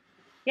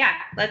 Yeah,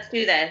 let's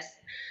do this.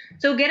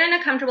 So get in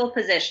a comfortable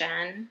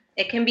position.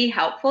 It can be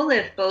helpful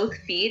if both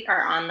feet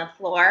are on the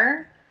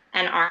floor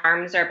and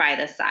arms are by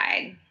the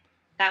side.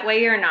 That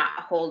way you're not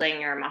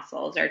holding your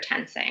muscles or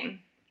tensing.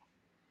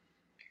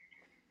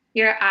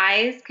 Your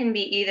eyes can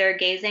be either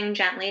gazing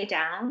gently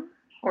down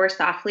or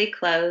softly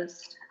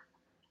closed.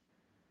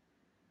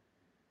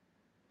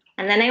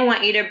 And then I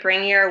want you to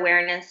bring your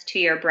awareness to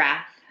your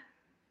breath.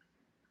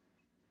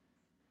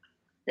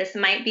 This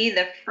might be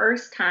the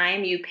first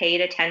time you paid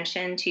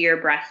attention to your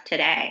breath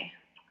today.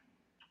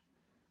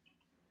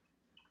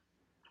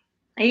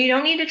 And you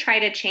don't need to try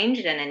to change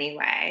it in any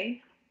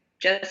way.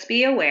 Just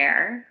be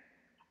aware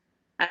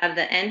of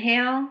the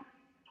inhale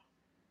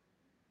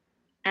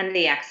and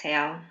the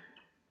exhale.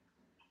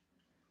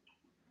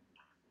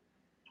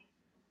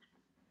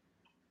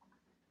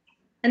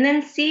 And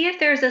then see if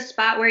there's a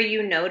spot where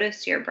you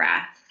notice your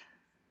breath.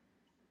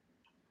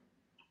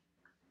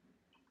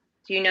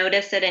 Do you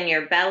notice it in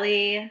your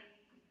belly,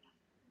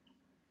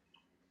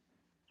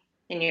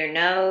 in your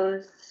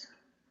nose?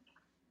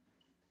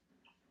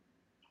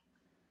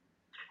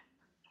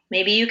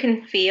 Maybe you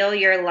can feel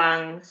your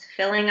lungs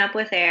filling up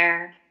with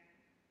air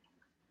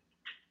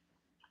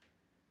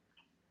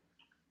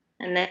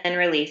and then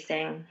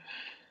releasing.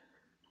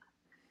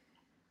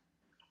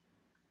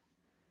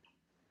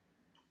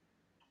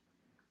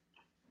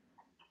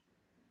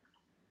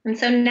 And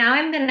so now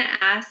I'm going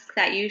to ask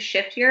that you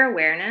shift your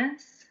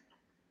awareness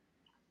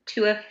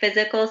to a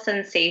physical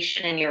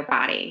sensation in your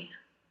body.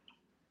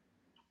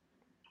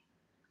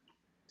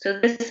 So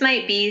this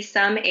might be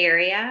some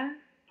area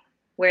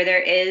where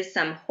there is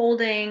some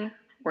holding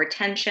or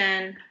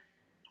tension,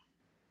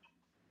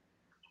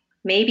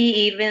 maybe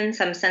even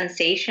some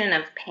sensation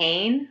of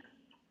pain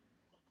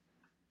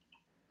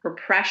or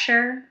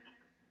pressure.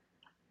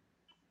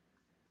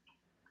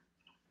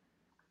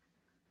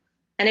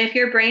 And if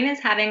your brain is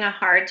having a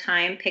hard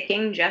time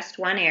picking just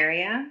one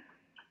area,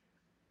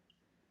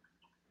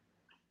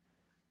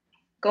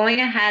 going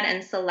ahead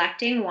and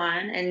selecting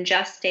one and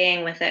just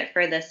staying with it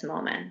for this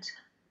moment.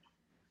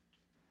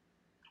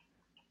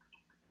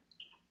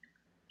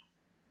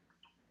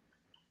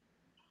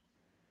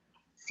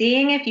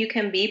 Seeing if you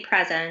can be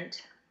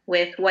present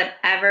with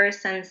whatever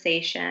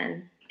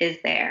sensation is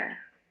there.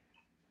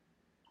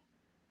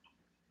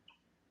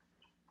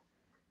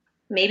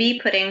 Maybe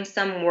putting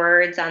some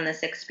words on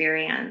this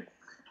experience.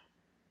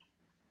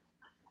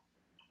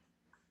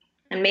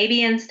 And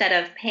maybe instead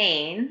of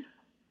pain,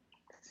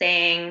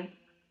 saying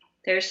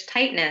there's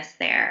tightness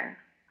there.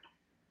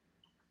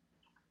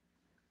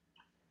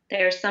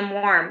 There's some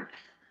warmth.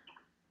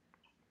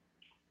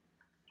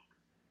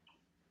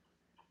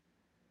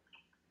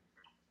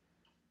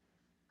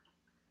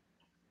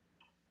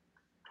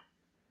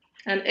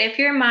 And if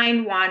your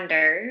mind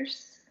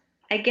wanders,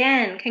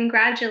 again,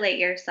 congratulate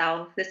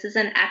yourself. This is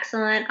an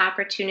excellent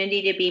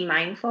opportunity to be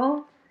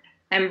mindful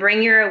and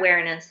bring your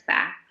awareness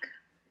back.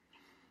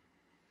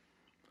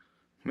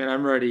 Man,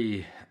 I'm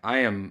ready.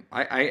 I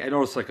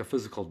noticed like a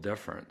physical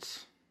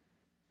difference.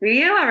 Were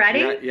you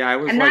already? Yeah, I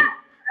was. And like,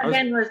 that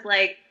again was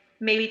like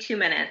maybe 2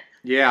 minutes.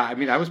 Yeah, I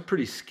mean, I was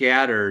pretty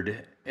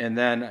scattered, and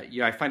then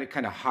I find it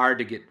kind of hard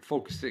to get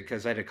focused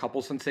because I had a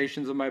couple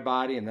sensations in my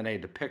body, and then I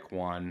had to pick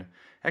one.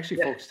 I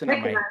actually focused in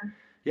on my.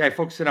 Yeah, I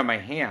focused in on my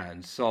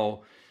hands.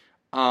 So,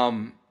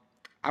 I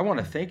want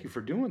to thank you for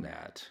doing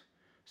that.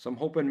 So I'm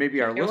hoping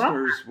maybe our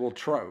listeners will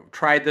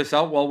try this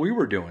out while we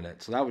were doing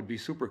it. So that would be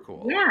super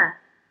cool. Yeah.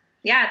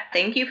 Yeah,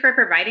 thank you for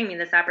providing me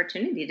this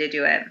opportunity to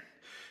do it.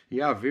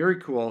 Yeah, very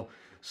cool.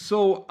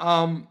 So,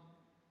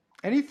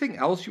 anything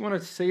else you want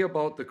to say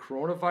about the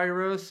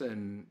coronavirus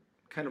and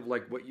kind of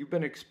like what you've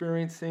been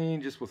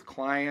experiencing just with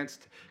clients?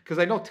 Because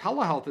I know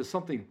telehealth is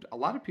something a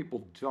lot of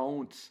people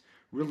don't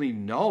really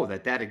know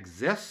that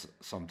exists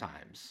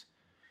sometimes.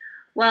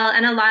 Well,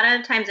 and a lot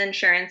of times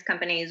insurance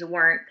companies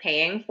weren't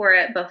paying for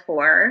it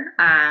before,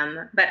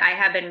 but I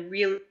have been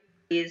really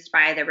pleased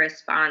by the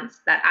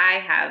response that I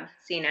have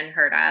seen and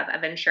heard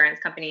of insurance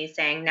companies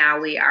saying now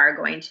we are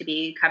going to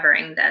be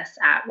covering this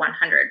at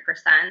 100%.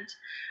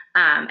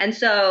 And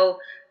so,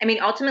 I mean,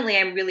 ultimately,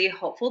 I'm really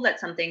hopeful that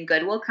something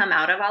good will come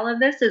out of all of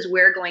this is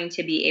we're going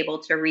to be able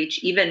to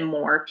reach even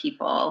more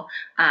people,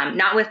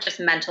 not with just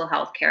mental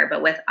health care,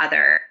 but with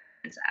other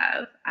kinds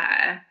of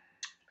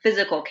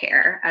physical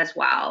care as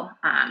well,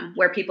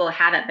 where people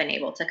haven't been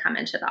able to come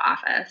into the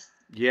office.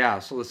 Yeah,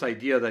 so this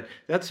idea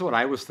that's what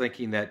I was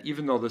thinking, that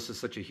even though this is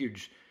such a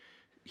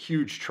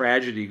huge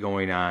tragedy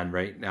going on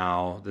right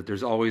now, that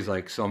there's always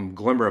like some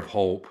glimmer of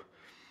hope,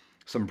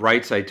 some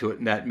bright side to it,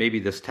 and that maybe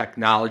this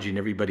technology and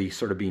everybody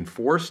sort of being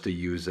forced to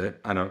use it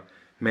on a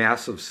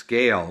massive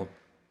scale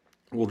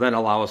will then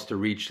allow us to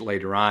reach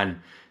later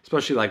on,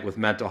 especially like with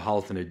mental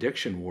health and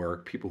addiction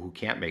work, people who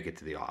can't make it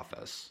to the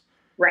office.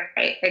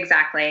 Right,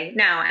 exactly.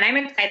 No, and I'm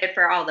excited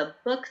for all the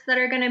books that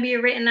are going to be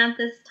written at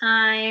this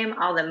time,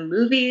 all the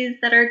movies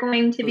that are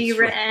going to be That's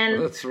right.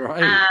 written. That's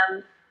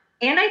right.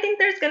 And I think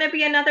there's going to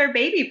be another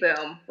baby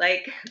boom.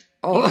 Like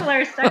Oh, people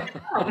are stuck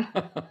at home.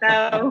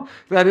 So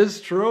that is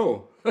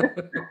true.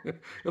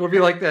 It'll be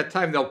like that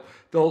time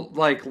they'll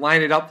like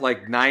line it up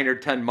like 9 or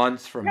 10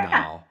 months from yeah,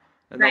 now,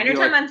 and they'll nine be or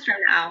 10 like, months from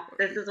now,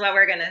 this is what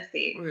we're going to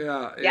see.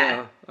 yeah, Yes.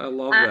 yeah, I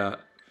love Um, that.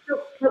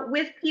 but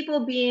with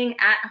people being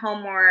at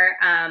home more,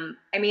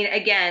 I mean,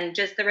 again,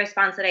 just the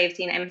response that I've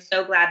seen, I'm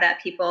so glad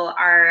that people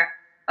are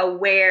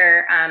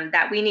aware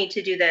that we need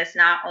to do this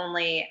not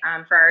only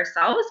for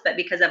ourselves, but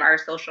because of our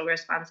social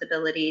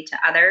responsibility to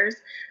others.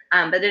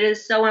 But it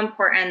is so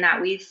important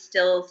that we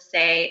still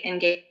stay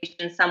engaged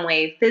in some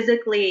way,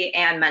 physically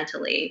and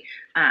mentally.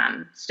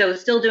 So,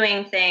 still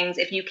doing things.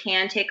 If you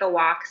can take a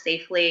walk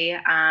safely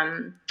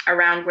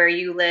around where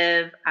you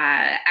live,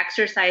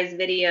 exercise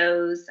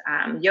videos,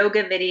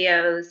 yoga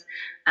videos,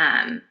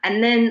 and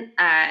then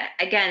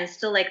again,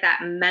 still like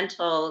that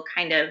mental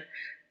kind of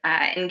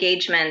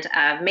engagement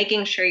of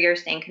making sure you're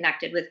staying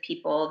connected with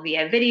people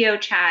via video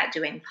chat,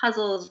 doing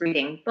puzzles,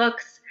 reading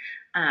books,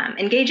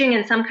 engaging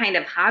in some kind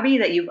of hobby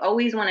that you've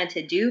always wanted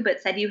to do but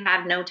said you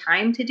have no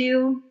time to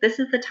do. This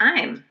is the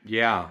time.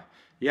 Yeah,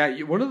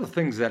 yeah. One of the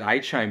things that I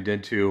chimed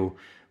into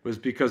was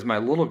because my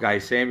little guy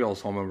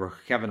Samuel's home and we're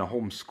having to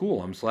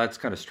homeschool him, so that's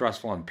kind of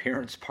stressful on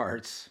parents'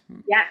 parts,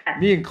 Yes.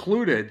 me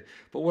included.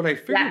 But what I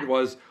figured Yeah.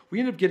 was we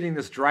ended up getting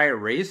this dry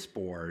erase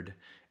board,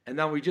 and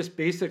then we just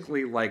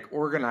basically like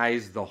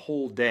organized the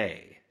whole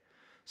day.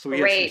 So we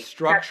had some Great. That's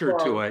structure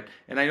to cool. it.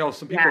 And I know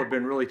some people Yeah. have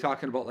been really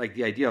talking about like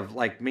the idea of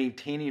like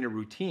maintaining a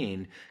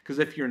routine. Because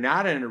if you're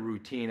not in a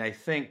routine, I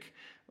think,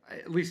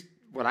 at least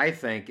what I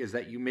think, is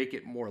that you make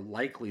it more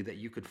likely that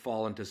you could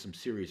fall into some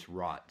serious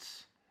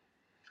ruts.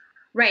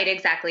 Right,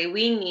 exactly.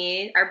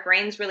 Our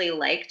brains really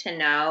like to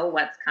know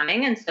what's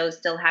coming. And so,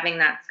 still having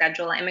that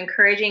schedule, I'm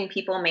encouraging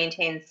people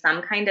maintain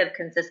some kind of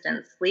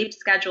consistent sleep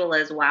schedule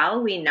as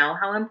well. We know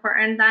how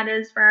important that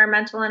is for our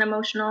mental and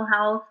emotional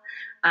health.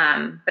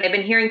 But I've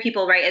been hearing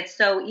people, right, it's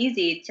so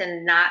easy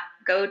to not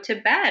go to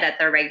bed at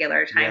the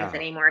regular times Yeah.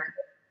 anymore because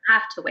you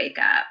have to wake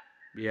up.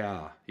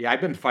 Yeah. Yeah.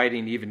 I've been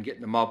fighting even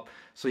getting him up.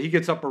 So he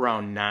gets up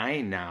around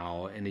 9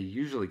 now, and he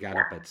usually got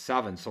up at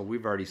 7. So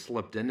we've already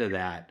slipped into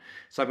that.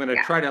 So I'm going to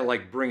Yeah. try to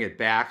like bring it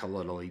back a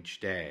little each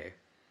day.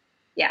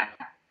 Yeah.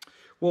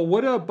 Well,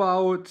 what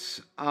about,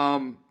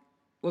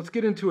 let's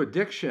get into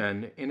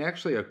addiction. And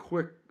actually, a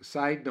quick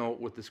side note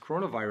with this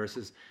coronavirus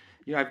is,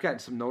 I've gotten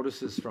some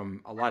notices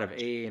from a lot of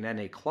AA and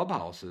NA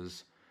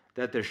clubhouses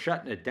that they're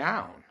shutting it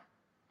down.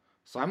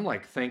 So I'm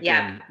like Yeah.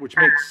 thinking, which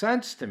makes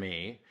sense to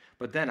me,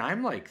 but then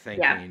I'm like Yeah.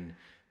 thinking,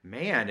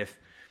 man,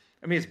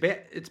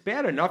 it's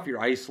bad enough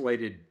you're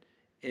isolated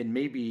and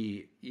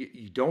maybe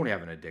you don't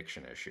have an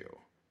addiction issue.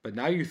 But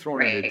now you throw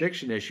in an Right.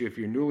 addiction issue. If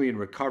you're newly in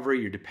recovery,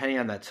 you're depending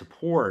on that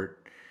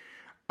support.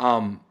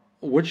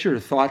 What's your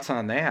thoughts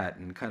on that,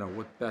 and kind of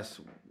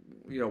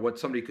what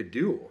somebody could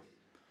do?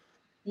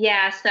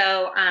 Yeah,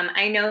 so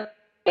I know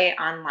the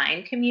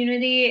online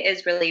community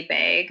is really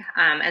big.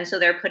 And so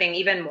they're putting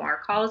even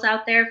more calls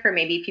out there for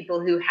maybe people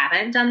who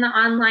haven't done the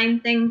online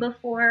thing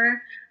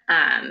before.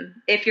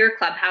 If your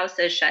clubhouse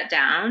is shut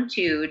down,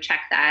 to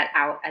check that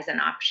out as an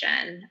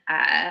option.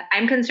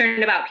 I'm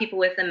concerned about people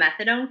with the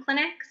methadone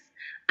clinics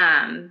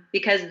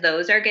because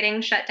those are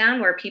getting shut down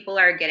where people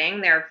are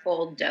getting their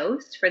full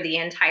dose for the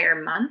entire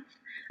month,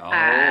 Oh,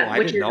 I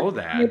which didn't is know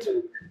that.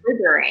 really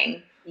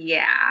triggering.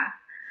 Yeah.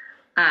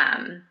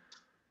 Um,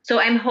 so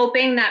I'm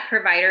hoping that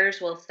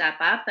providers will step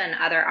up and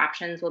other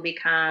options will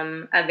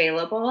become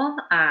available,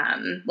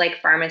 like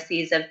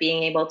pharmacies of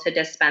being able to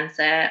dispense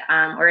it,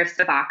 or if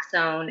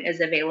Suboxone is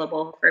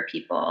available for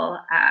people,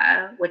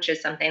 which which is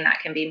something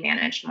that can be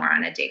managed more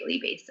on a daily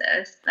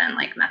basis than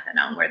like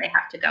methadone, where they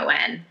have to go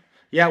in.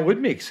 Yeah, it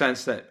would make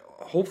sense that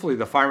hopefully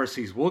the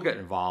pharmacies will get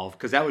involved,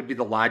 because that would be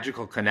the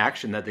logical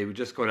connection, that they would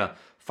just go to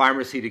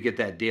pharmacy to get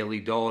that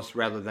daily dose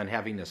rather than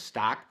having to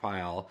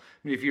stockpile.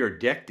 I mean, if you're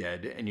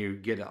addicted and you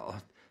get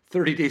a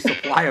 30-day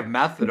supply of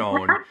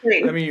methadone,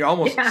 Exactly. I mean, you're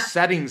almost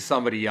setting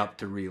somebody up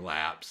to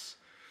relapse.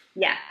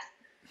 Yes.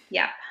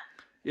 Yep.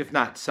 If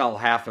not sell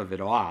half of it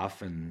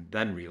off and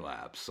then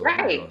relapse. So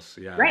Right.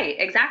 yeah. Right.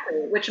 Exactly.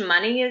 Which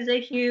money is a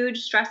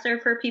huge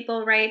stressor for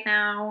people right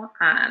now.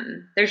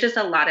 There's just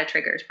a lot of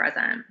triggers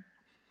present.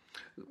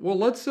 Well,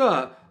 let's,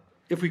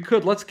 if we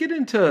could, let's get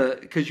into,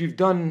 because you've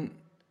done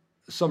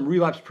some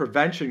relapse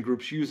prevention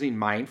groups using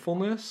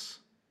mindfulness.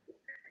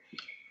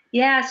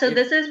 Yeah, so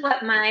this is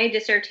what my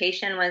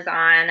dissertation was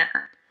on.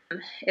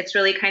 It's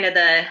really kind of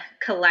the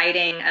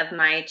colliding of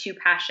my two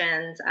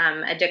passions,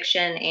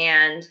 addiction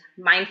and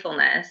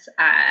mindfulness.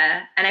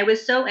 And I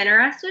was so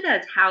interested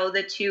as how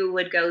the two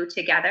would go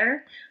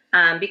together.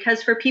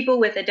 Because for people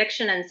with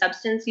addiction and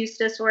substance use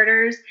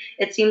disorders,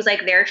 it seems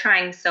like they're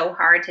trying so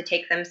hard to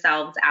take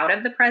themselves out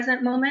of the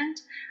present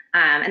moment.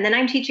 And then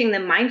I'm teaching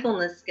them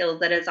mindfulness skills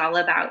that is all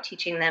about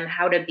teaching them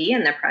how to be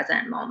in the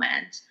present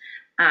moment.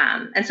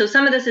 And so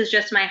some of this is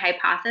just my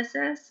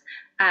hypothesis.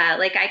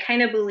 Like I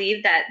kind of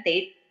believe that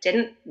they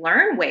didn't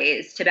learn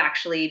ways to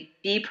actually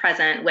be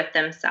present with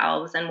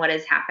themselves and what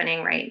is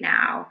happening right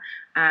now.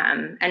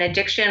 And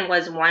addiction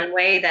was one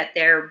way that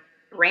their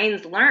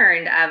brains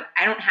learned of,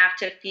 I don't have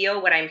to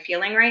feel what I'm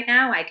feeling right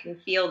now. I can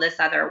feel this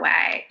other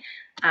way.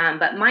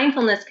 But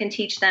mindfulness can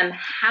teach them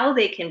how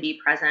they can be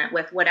present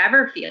with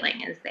whatever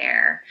feeling is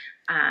there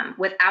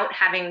without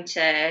having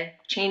to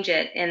change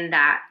it in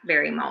that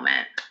very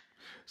moment.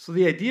 So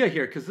the idea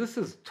here, because this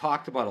is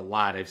talked about a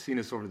lot, I've seen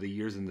this over the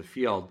years in the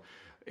field,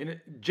 and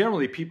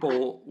generally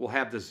people will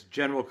have this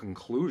general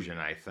conclusion,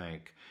 I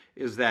think,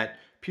 is that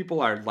people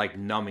are like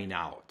numbing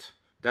out.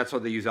 That's why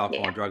they use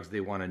alcohol and drugs.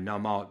 They want to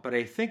numb out. But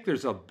I think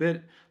there's a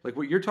bit, like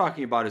what you're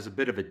talking about is a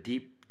bit of a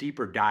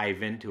deeper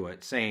dive into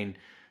it, saying,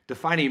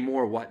 defining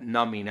more what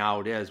numbing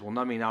out is. Well,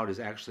 numbing out is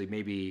actually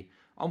maybe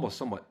almost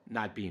somewhat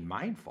not being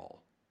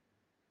mindful.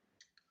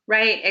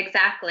 Right,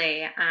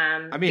 exactly.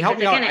 I mean, help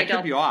me out. I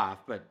could be off,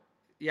 but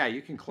yeah,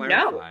 you can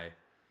clarify.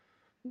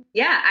 No.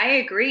 Yeah, I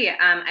agree.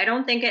 I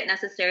don't think it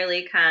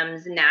necessarily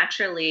comes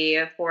naturally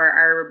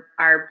for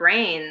our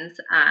brains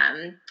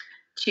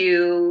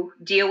to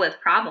deal with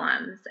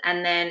problems.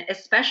 And then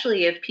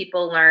especially if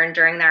people learn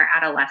during their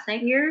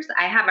adolescent years,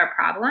 I have a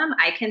problem,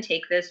 I can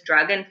take this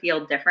drug and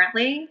feel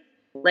differently.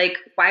 Like,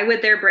 why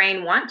would their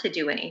brain want to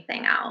do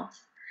anything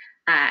else?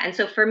 And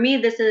so for me,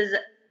 this is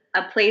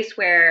a place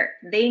where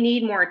they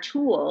need more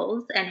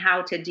tools and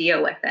how to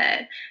deal with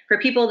it. For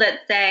people that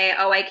say,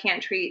 oh, I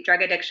can't treat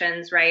drug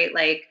addictions, right?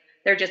 Like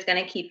they're just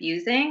going to keep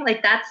using.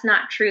 Like that's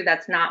not true.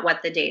 That's not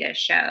what the data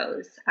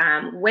shows.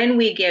 When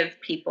we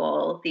give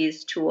people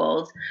these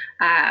tools,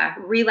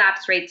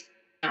 relapse rates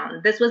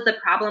down. This was the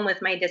problem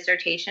with my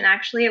dissertation,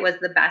 actually. It was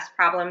the best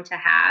problem to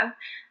have.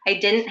 I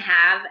didn't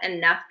have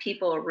enough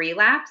people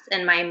relapse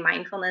in my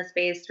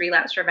mindfulness-based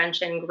relapse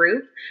prevention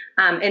group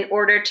in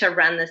order to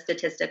run the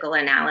statistical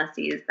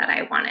analyses that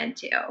I wanted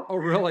to. Oh,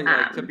 really?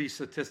 Like to be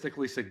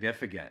statistically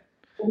significant?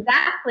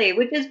 Exactly,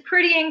 which is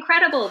pretty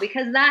incredible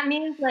because that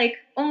means like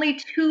only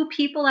 2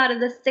 people out of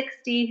the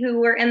 60 who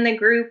were in the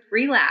group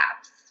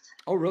relapsed.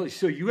 Oh, really?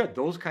 So you had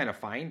those kind of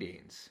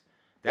findings?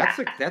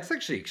 That's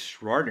actually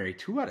extraordinary.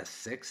 2 out of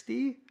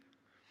 60?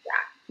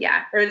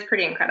 Yeah, it was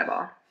pretty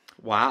incredible.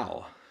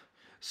 Wow.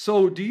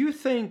 So do you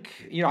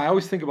think, I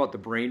always think about the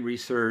brain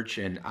research,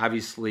 and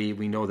obviously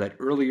we know that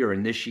earlier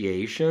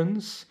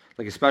initiations,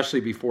 like especially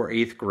before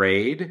 8th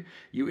grade,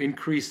 you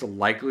increase the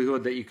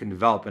likelihood that you can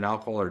develop an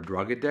alcohol or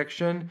drug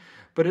addiction.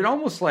 But it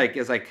almost like,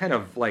 as I kind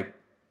of like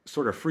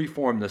sort of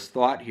freeform this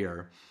thought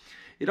here,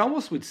 it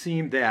almost would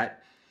seem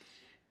that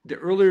the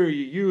earlier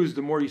you use,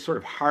 the more you sort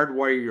of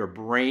hardwire your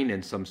brain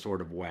in some sort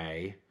of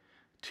way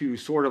to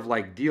sort of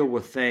like deal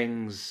with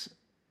things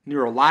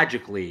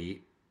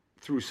neurologically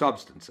through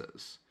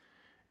substances.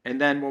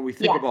 And then when we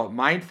think about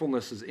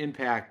mindfulness's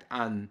impact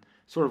on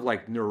sort of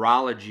like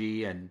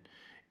neurology and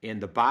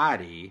the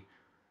body,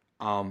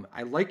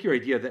 I like your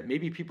idea that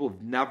maybe people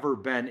have never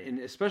been in,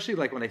 especially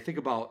like when I think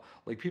about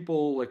like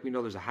people, like we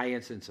know there's a high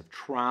incidence of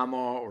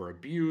trauma or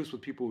abuse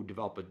with people who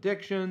develop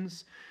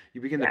addictions.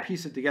 You begin to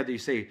piece it together. You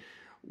say,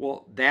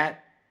 well,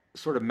 that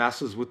sort of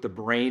messes with the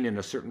brain in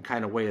a certain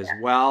kind of way as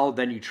well.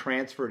 Then you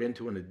transfer it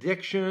into an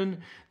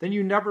addiction. Then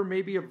you never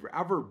maybe have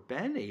ever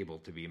been able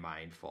to be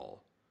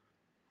mindful.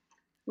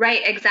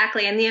 Right,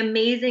 exactly. And the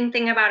amazing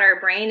thing about our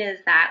brain is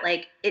that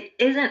like it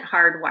isn't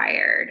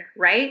hardwired,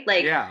 right?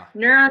 Like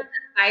neurons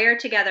wire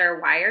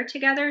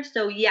together.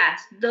 So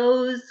yes,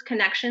 those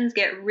connections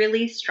get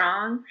really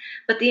strong.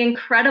 But the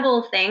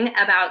incredible thing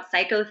about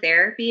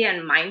psychotherapy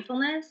and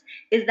mindfulness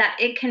is that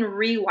it can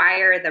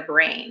rewire the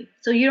brain.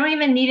 So you don't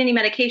even need any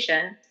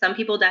medication. Some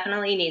people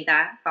definitely need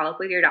that. Follow up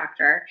with your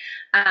doctor.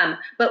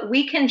 But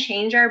we can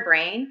change our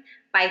brain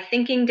by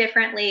thinking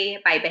differently,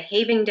 by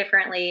behaving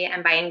differently,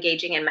 and by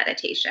engaging in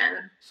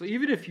meditation. So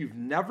even if you've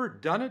never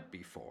done it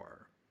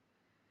before,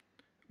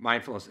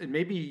 mindfulness, and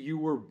maybe you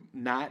were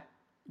not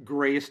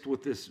graced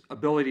with this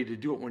ability to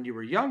do it when you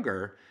were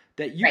younger,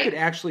 that you could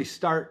actually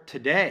start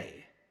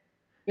today.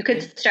 You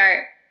could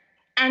start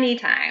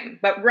anytime,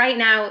 but right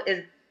now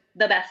is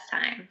the best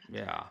time.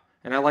 Yeah.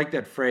 And I like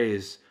that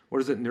phrase.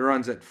 What is it?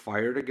 Neurons that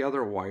fire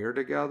together, wire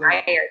together?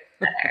 Fire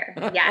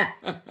together. Yeah.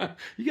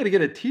 You got to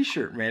get a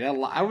t-shirt, man.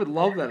 I would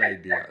love that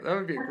idea. That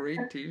would be a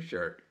great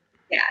t-shirt.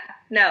 Yeah.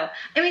 No.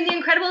 I mean, the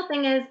incredible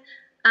thing is,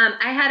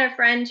 I had a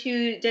friend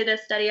who did a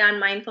study on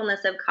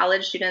mindfulness of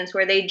college students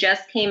where they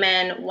just came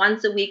in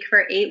once a week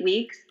for 8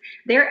 weeks.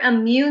 Their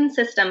immune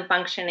system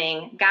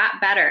functioning got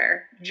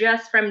better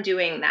just from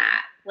doing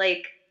that.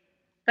 Like,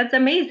 that's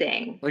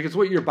amazing. Like, it's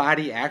what your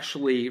body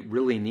actually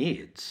really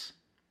needs.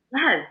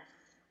 Yes.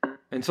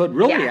 And so it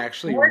really more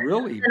actually than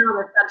all the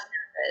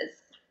substances.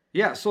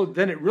 Yeah, so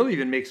then it really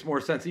even makes more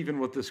sense, even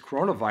with this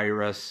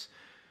coronavirus,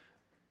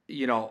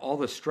 you know, all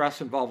the stress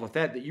involved with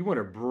that you want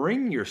to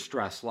bring your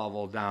stress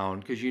level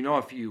down, because you know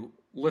if you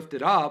lift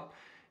it up,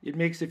 it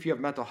makes, if you have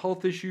mental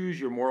health issues,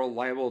 you're more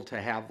liable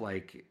to have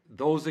like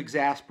those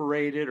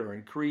exasperated or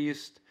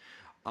increased.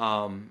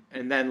 And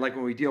then like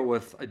when we deal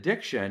with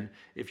addiction,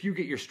 if you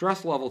get your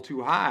stress level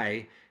too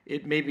high,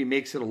 it maybe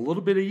makes it a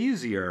little bit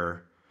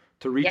easier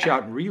to reach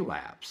out and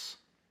relapse.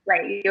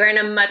 Right. You're in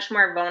a much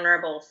more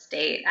vulnerable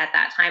state at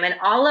that time. And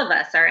all of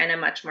us are in a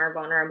much more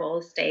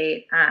vulnerable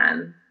state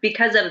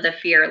because of the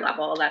fear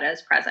level that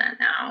is present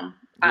now,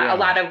 a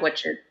lot of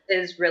which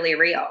is really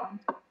real.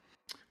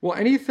 Well,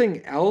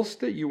 anything else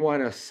that you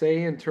want to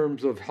say in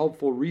terms of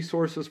helpful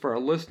resources for our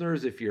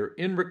listeners if you're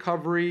in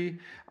recovery?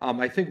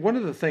 I think one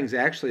of the things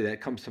actually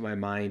that comes to my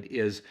mind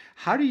is,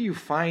 how do you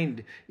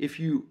find, if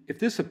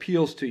this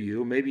appeals to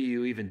you, maybe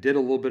you even did a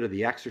little bit of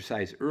the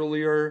exercise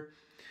earlier,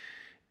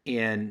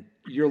 and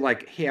you're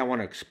like, hey, I want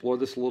to explore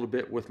this a little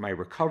bit with my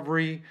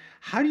recovery.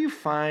 How do you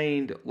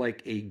find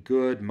like a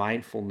good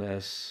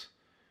mindfulness,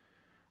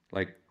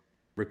 like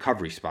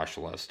recovery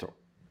specialist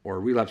or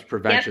relapse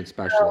prevention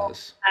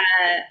specialist?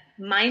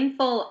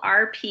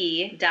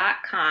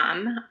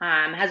 Mindfulrp.com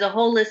has a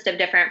whole list of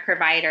different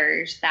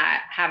providers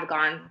that have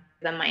gone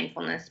the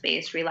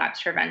mindfulness-based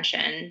relapse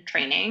prevention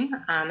training.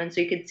 And so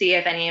you could see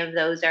if any of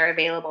those are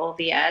available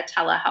via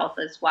telehealth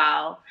as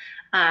well.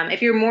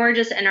 If you're more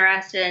just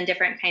interested in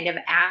different kind of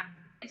apps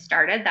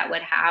started that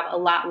would have a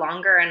lot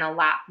longer and a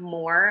lot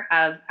more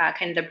of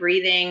kind of the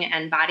breathing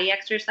and body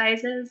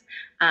exercises,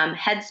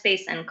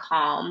 Headspace and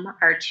Calm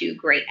are two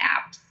great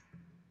apps.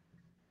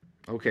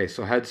 Okay,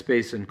 so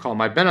Headspace and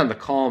Calm. I've been on the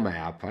Calm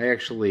app. I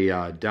actually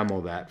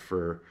demo that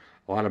for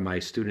a lot of my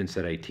students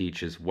that I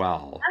teach as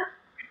well.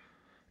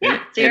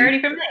 Yeah, so you're already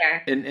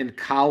familiar. In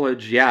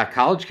college,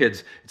 college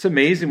kids, it's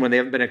amazing when they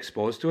haven't been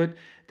exposed to it.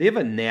 They have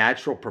a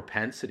natural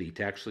propensity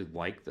to actually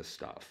like this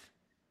stuff.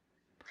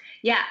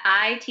 Yeah,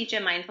 I teach a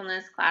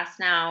mindfulness class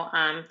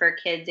now for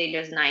kids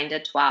ages 9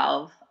 to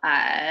 12.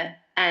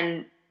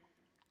 And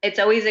it's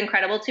always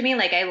incredible to me.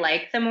 Like, I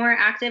like the more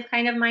active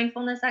kind of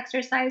mindfulness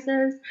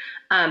exercises,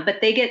 but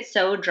they get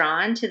so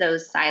drawn to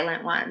those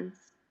silent ones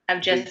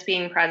of just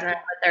being present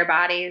with their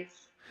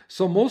bodies.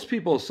 So most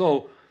people,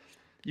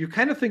 you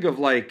kind of think of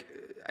like,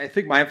 I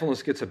think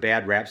mindfulness gets a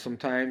bad rap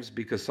sometimes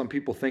because some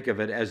people think of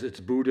it as it's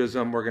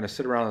Buddhism. We're going to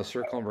sit around in a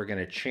circle and we're going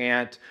to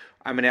chant.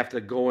 I'm going to have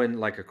to go in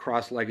like a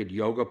cross-legged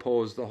yoga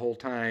pose the whole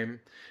time.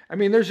 I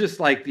mean, there's just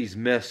like these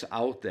myths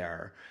out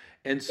there.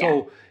 And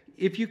so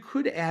if you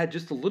could add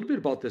just a little bit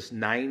about this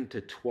 9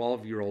 to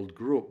 12-year-old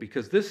group,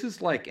 because this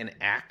is like an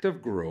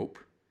active group.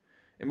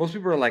 And most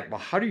people are like, well,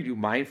 how do you do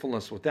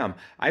mindfulness with them?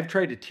 I've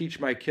tried to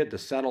teach my kid to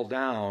settle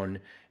down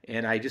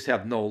and I just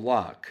have no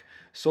luck.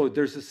 So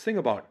there's this thing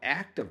about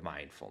active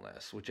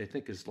mindfulness, which I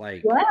think is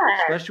like,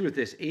 especially with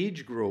this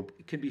age group,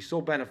 it can be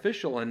so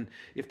beneficial. And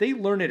if they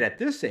learn it at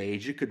this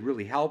age, it could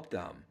really help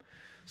them.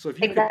 So if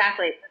you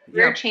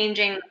We're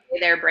changing the way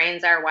their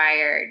brains are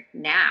wired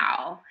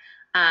now.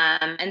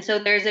 And so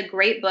there's a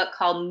great book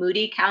called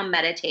Moody Cow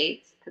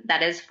Meditates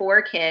that is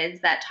for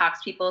kids that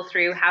talks people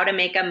through how to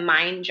make a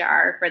mind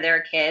jar for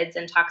their kids,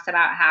 and talks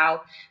about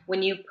how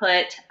when you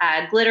put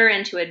glitter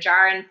into a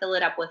jar and fill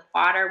it up with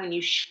water, when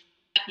you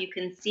you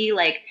can see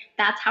like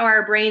that's how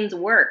our brains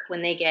work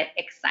when they get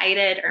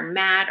excited or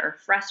mad or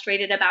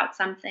frustrated about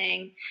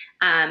something.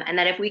 And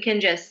that if we can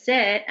just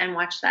sit and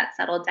watch that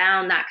settle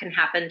down, that can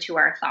happen to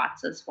our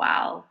thoughts as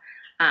well.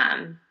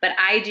 But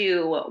I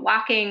do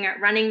walking,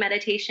 running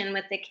meditation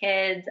with the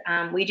kids.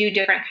 We do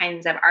different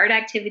kinds of art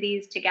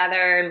activities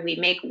together. We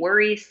make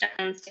worry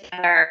stones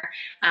together.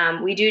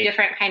 We do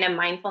different kind of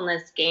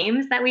mindfulness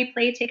games that we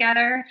play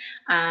together,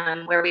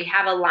 where we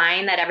have a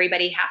line that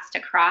everybody has to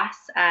cross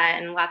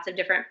in lots of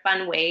different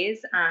fun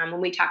ways.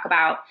 When we talk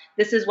about,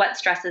 this is what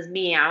stresses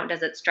me out,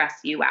 does it stress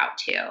you out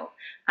too?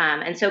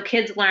 And so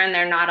kids learn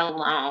they're not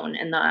alone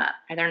and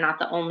they're not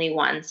the only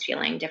ones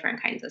feeling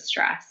different kinds of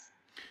stress.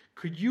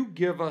 Could you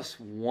give us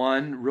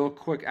one real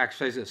quick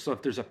exercise? So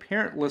if there's a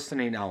parent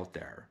listening out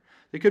there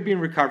They could be in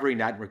recovery,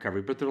 not in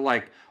recovery, but they're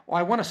like, oh,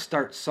 I want to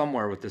start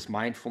somewhere with this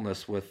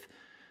mindfulness with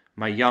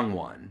my young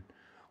one.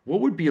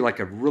 What would be like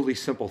a really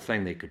simple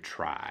thing they could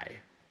try?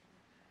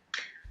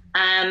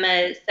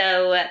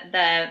 So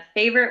the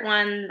favorite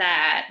one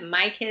that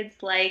my kids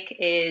like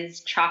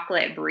is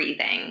chocolate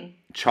breathing.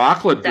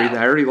 Chocolate breathing.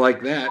 I already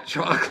like that.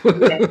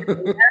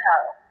 Chocolate.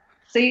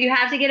 So you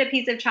have to get a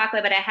piece of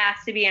chocolate, but it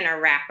has to be in a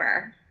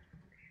wrapper.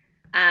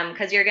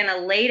 Because you're going to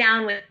lay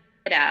down with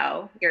the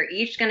dough. You're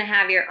each going to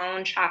have your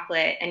own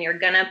chocolate, and you're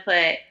going to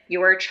put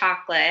your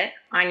chocolate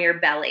on your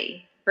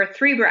belly for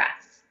 3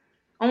 breaths.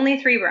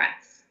 Only 3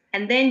 breaths.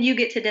 And then you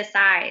get to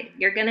decide.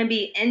 You're going to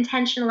be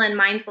intentional and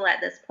mindful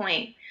at this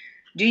point.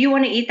 Do you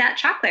want to eat that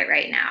chocolate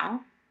right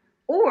now?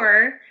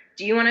 Or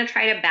do you want to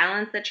try to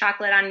balance the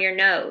chocolate on your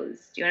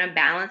nose? Do you want to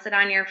balance it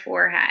on your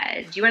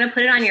forehead? Do you want to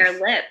put it on your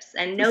lips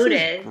and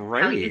notice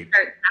how you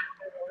start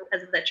suffering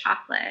because of the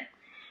chocolate?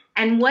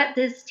 And what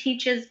this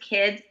teaches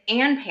kids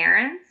and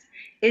parents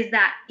is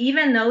that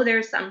even though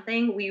there's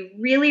something we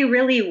really,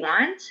 really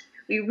want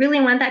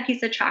that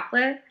piece of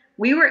chocolate,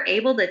 we were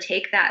able to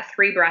take that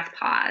 3-breath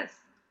pause.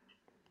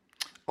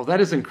 Oh,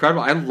 that is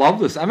incredible. I love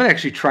this. I'm going to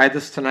actually try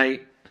this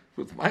tonight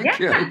with my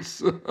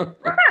kids.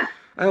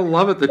 I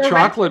love it. The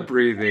chocolate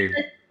breathing.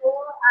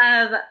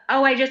 Of,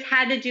 oh, I just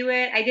had to do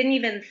it. I didn't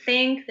even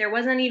think. There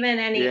wasn't even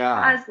any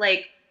pause.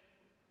 Like,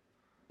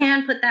 you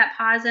can put that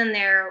pause in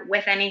there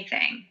with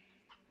anything.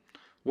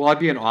 Well, I'd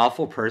be an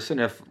awful person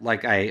if,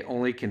 like, I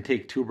only can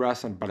take 2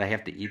 breaths, but I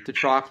have to eat the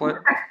chocolate.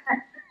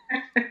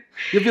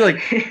 You'd be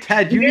like,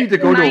 Ted, you need to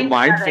go to a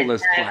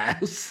mindfulness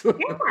class.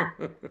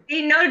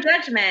 See, no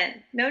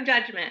judgment. No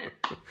judgment.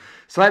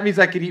 So that means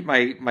I could eat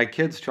my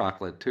kids'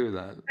 chocolate, too,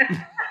 then.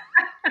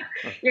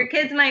 Your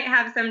kids might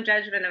have some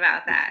judgment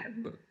about that.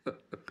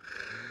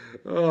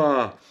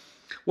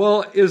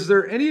 Well, is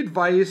there any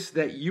advice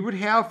that you would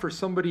have for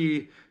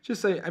somebody,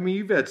 just say, I mean,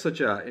 you've had such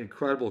an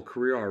incredible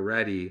career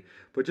already,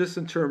 but just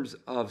in terms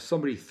of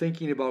somebody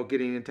thinking about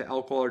getting into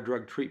alcohol or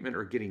drug treatment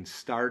or getting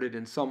started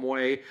in some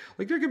way,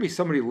 like there could be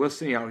somebody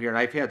listening out here, and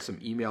I've had some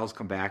emails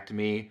come back to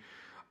me.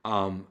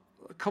 A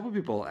couple of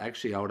people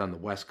actually out on the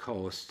West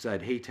Coast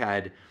said, hey,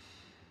 Ted,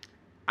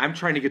 I'm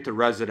trying to get to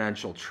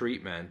residential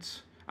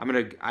treatment.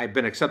 I've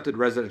been accepted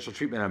residential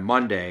treatment on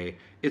Monday.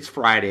 It's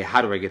Friday.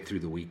 How do I get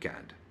through the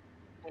weekend?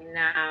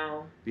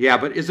 No. Yeah,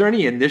 but is there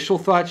any initial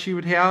thoughts you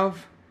would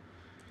have?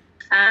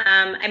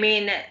 I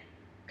mean,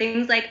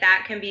 things like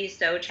that can be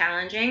so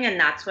challenging, and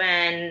that's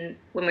when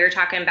we were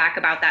talking back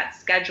about that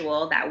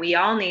schedule that we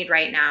all need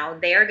right now,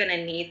 they're going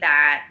to need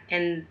that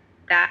in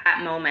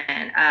that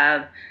moment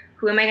of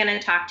who am I going to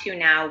talk to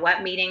now?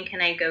 What meeting can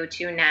I go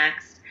to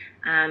next?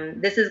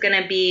 This is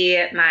going to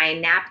be my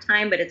nap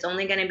time, but it's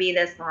only going to be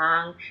this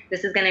long.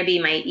 This is going to be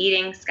my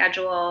eating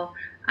schedule,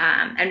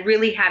 and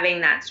really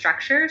having that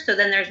structure. So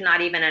then there's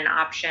not even an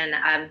option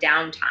of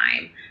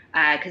downtime,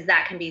 because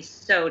that can be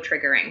so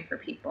triggering for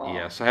people.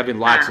 Yeah, so having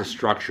lots of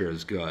structure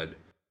is good.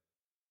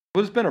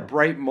 What has been a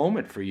bright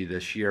moment for you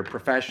this year,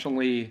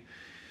 professionally,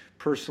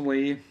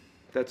 personally,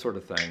 that sort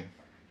of thing?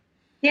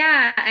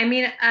 Yeah, I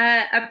mean,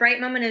 a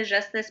bright moment is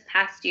just this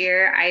past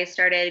year, I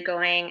started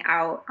going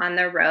out on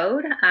the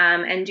road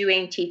and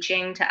doing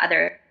teaching to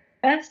other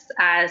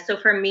therapists. So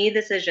for me,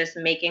 this is just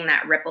making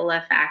that ripple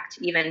effect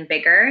even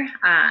bigger.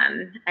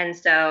 And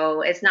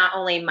so it's not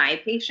only my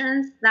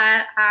patients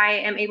that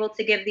I am able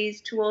to give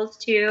these tools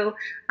to,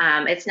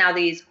 it's now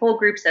these whole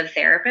groups of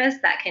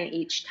therapists that can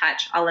each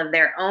touch all of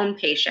their own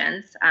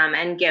patients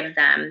and give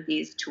them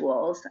these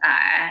tools.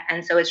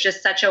 And so it's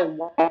just such a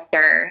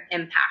wider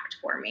impact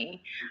for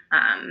me.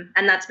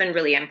 And that's been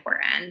really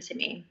important to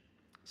me.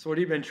 So what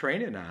have you been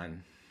training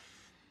on?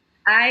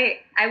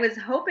 I was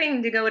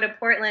hoping to go to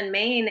Portland,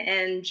 Maine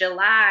in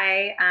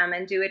July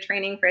and do a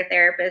training for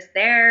therapists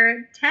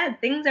there. Ted,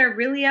 things are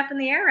really up in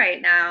the air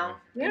right now.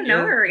 We don't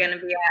know where we're going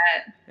to be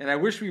at. And I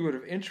wish we would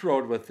have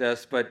introed with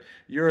this, but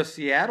you're a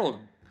Seattle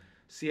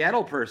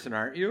person,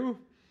 aren't you?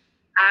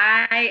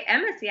 I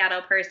am a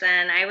Seattle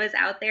person. I was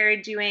out there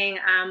doing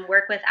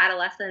work with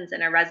adolescents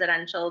in a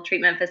residential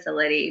treatment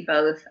facility,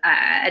 both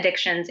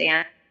addictions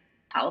and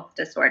health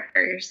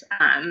disorders.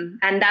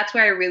 And that's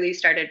where I really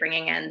started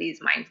bringing in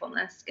these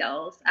mindfulness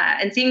skills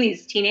and seeing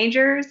these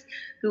teenagers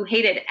who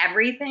hated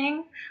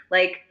everything,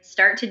 like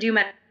start to do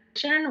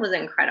meditation was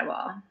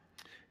incredible.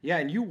 Yeah,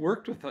 and you've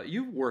worked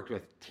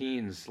with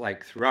teens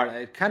like throughout.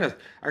 It kind of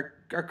our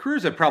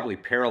careers have probably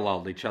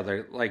paralleled each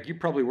other. Like you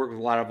probably work with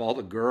a lot of all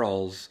the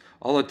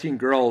teen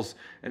girls,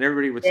 and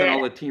everybody would send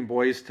all the teen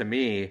boys to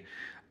me.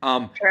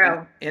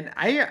 True. And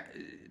I,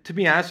 to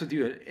be honest with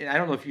you, and I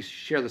don't know if you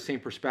share the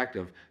same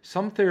perspective.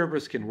 Some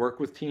therapists can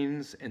work with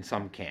teens, and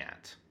some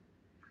can't.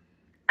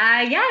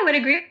 Yeah, I would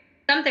agree.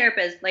 Some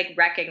therapists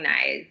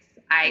recognize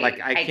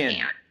I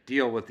can't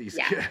deal with these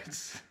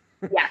kids.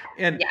 Yeah,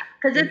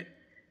 because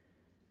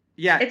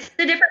it's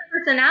the different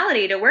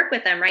personality to work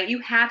with them, right? You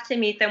have to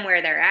meet them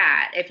where they're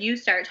at. If you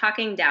start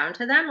talking down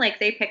to them,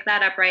 they pick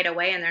that up right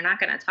away and they're not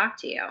going to talk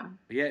to you.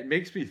 Yeah, it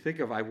makes me think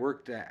of, I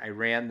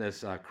ran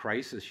this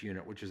crisis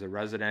unit, which is a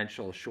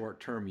residential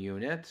short-term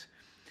unit.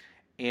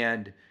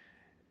 And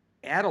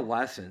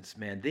adolescents,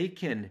 man,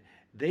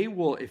 they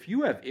will, if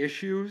you have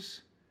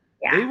issues,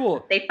 Yeah.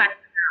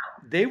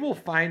 they will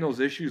find those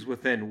issues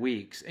within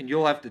weeks, and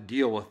you'll have to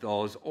deal with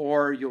those,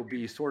 or you'll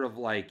be sort of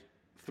like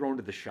thrown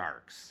to the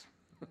sharks.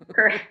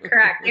 Correct.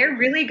 They're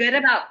really good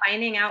about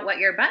finding out what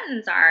your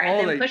buttons are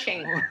and then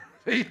pushing them.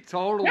 They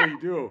totally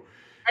do.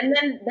 And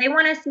then they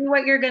want to see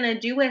what you're going to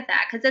do with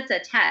that, because it's a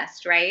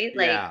test, right?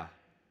 Like,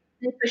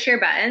 you push your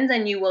buttons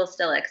and you will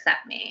still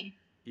accept me.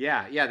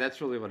 Yeah,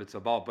 that's really what it's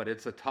about. But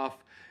it's a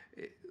tough,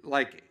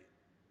 like,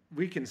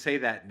 we can say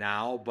that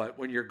now, but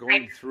when you're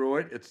going through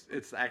it,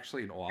 it's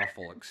actually an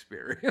awful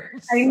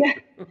experience. I know.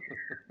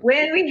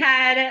 When we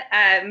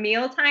had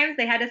meal times,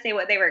 they had to say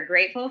what they were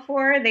grateful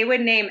for. They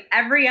would name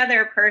every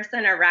other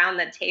person around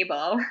the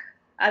table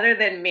other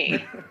than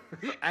me.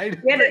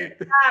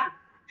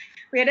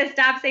 We had to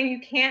stop saying you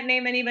can't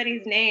name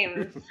anybody's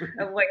names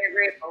of what you're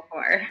grateful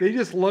for. They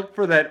just look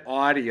for that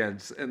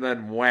audience, and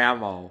then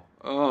whammo.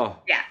 Oh,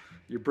 yeah.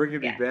 You're bringing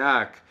me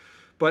back.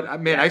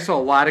 But, man, I saw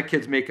a lot of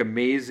kids make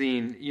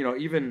amazing,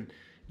 even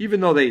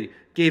though they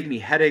gave me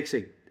headaches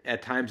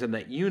at times in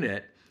that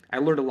unit, I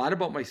learned a lot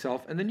about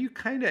myself. And then you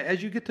kind of,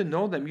 as you get to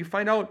know them, you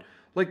find out,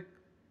 like,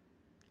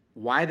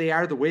 why they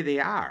are the way they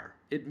are.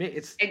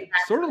 It's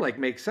sort of like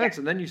makes sense.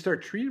 And then you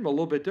start treating them a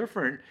little bit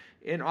different.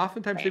 And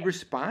oftentimes they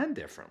respond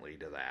differently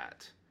to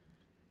that.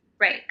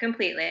 Right,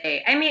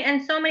 completely. I mean,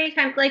 and so many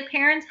times, like,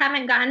 parents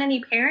haven't gotten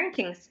any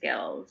parenting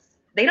skills.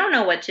 They don't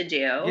know what to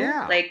do.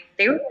 Yeah. Like,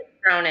 they were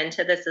thrown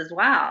into this as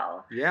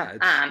well. Yeah. And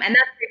that's where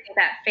I think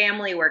that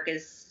family work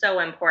is so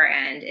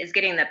important, is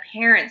getting the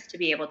parents to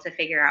be able to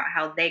figure out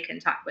how they can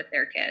talk with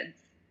their kids.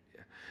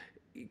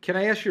 Can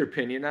I ask your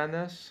opinion on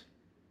this?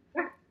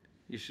 Yeah.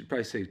 You should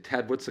probably say,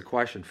 Ted, what's the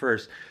question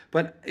first?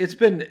 But I've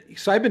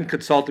been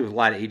consulting with a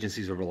lot of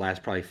agencies over the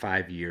last probably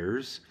 5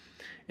 years.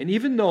 And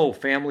even though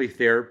family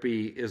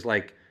therapy is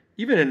like,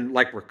 even in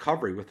like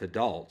recovery with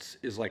adults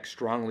is like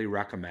strongly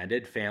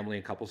recommended, family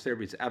and couples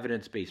therapy is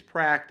evidence-based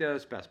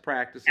practice, best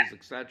practices,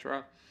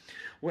 etc.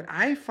 What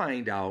I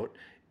find out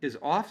is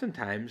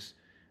oftentimes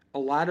a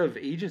lot of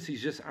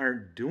agencies just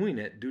aren't doing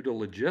it due to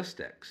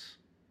logistics.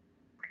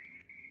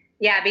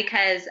 Yeah,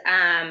 because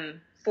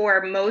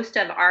for most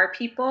of our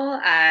people,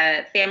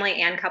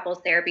 family and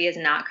couples therapy is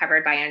not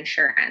covered by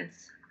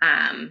insurance.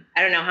 I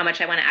don't know how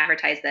much I want to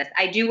advertise this.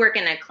 I do work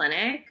in a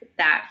clinic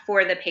that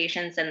for the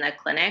patients in the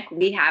clinic,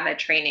 we have a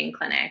training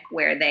clinic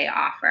where they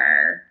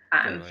offer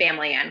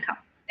family and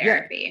couples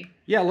therapy.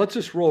 Yeah, let's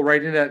just roll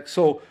right into that.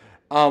 So,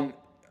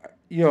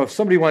 if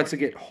somebody wants to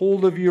get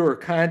hold of you or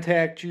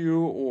contact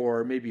you,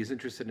 or maybe is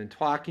interested in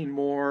talking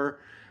more,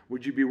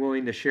 would you be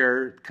willing to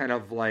share kind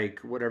of like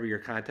whatever your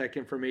contact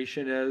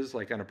information is,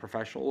 like on a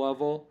professional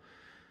level?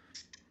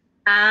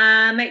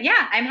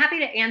 Yeah, I'm happy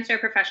to answer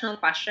professional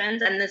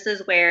questions. And this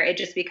is where it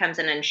just becomes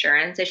an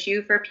insurance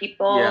issue for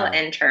people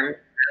in terms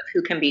of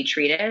who can be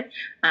treated.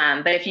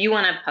 But if you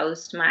want to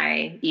post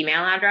my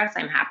email address,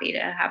 I'm happy to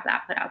have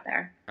that put out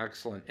there.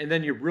 Excellent. And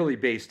then you're really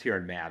based here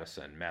in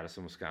Madison,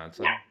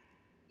 Wisconsin.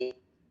 Yeah.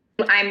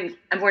 I'm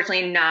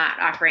unfortunately not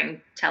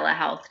offering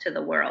telehealth to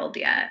the world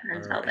yet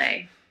until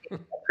they get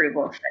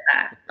approval for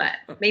that,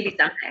 but maybe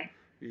someday.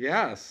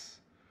 Yes.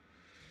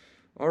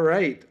 All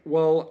right.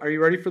 Well, are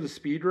you ready for the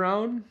speed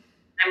round?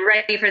 I'm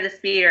ready for the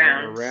speed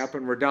round. We're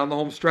wrapping. We're down the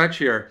home stretch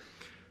here.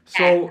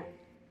 So,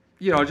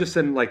 just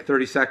in like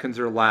 30 seconds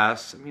or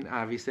less. I mean,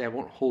 obviously, I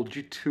won't hold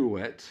you to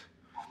it.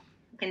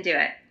 You can do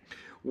it.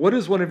 What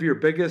is one of your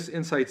biggest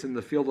insights in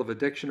the field of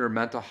addiction or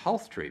mental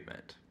health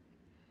treatment?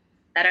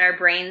 That our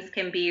brains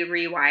can be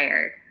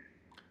rewired.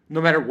 No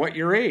matter what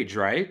your age,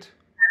 right?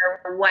 No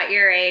matter what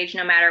your age,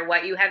 no matter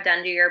what you have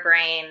done to your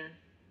brain,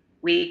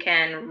 we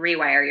can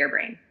rewire your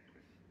brain.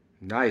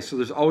 Nice. So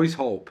there's always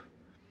hope.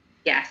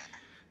 Yes.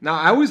 Now,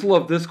 I always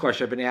love this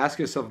question. I've been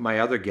asking this of my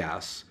other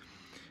guests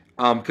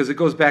because it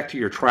goes back to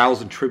your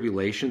trials and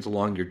tribulations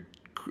along your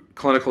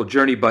clinical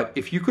journey. But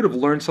if you could have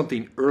learned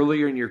something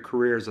earlier in your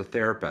career as a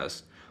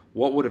therapist,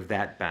 what would have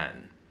that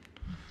been?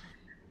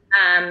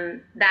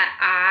 That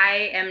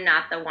I am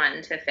not the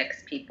one to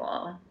fix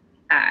people.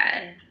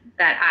 That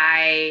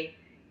I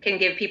can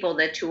give people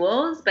the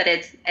tools, but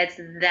it's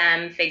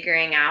them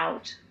figuring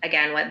out,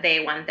 again, what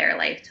they want their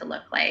life to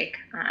look like,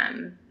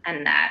 and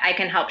that I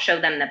can help show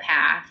them the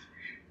path,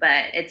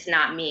 but it's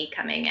not me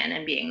coming in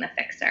and being the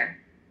fixer.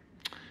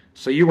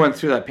 So you went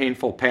through that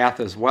painful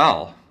path as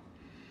well.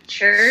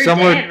 Sure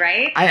did,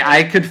 right?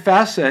 I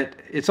confess it.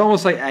 It's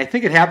almost like, I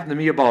think it happened to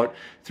me about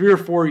 3 or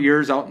 4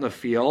 years out in the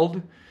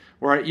field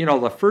where,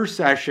 the first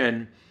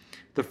session,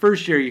 the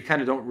first year, you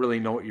kind of don't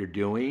really know what you're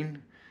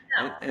doing.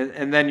 No.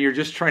 And then you're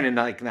just trying to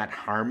not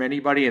harm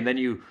anybody. And then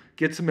you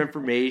get some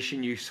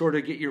information, you sort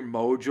of get your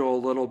mojo a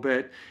little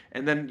bit.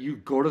 And then you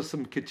go to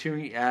some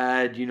continuing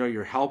ed,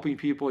 you're helping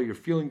people, you're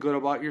feeling good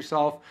about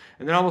yourself.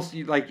 And then I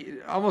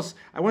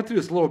went through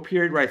this little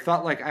period where I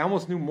thought like I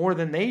almost knew more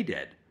than they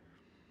did.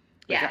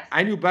 Yeah.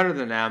 I knew better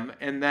than them.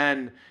 And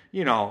then,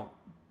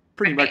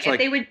 pretty much if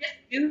they would just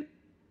do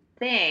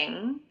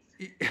things,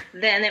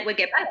 then it would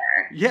get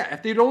better. Yeah.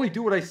 If they'd only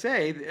do what I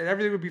say,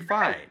 everything would be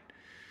fine.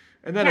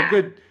 And then a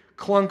good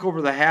clunk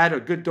over the head, a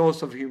good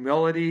dose of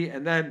humility.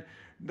 And then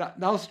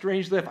now,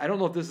 strangely, I don't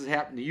know if this has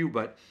happened to you,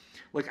 but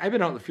like I've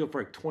been out in the field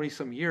for like 20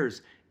 some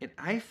years, and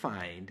I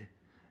find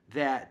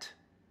that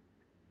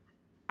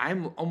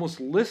I'm almost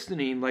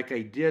listening like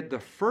I did the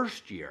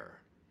first year.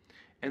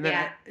 And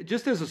then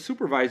just as a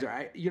supervisor,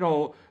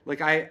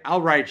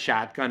 I'll ride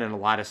shotgun in a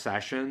lot of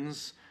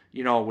sessions,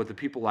 with the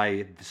people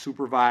I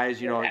supervise,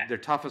 their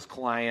toughest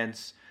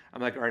clients.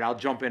 I'm like, all right, I'll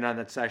jump in on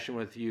that session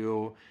with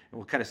you and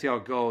we'll kind of see how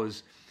it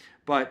goes.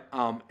 But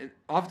and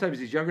oftentimes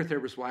these younger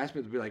therapists will ask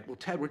me to be like, well,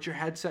 Ted, what's your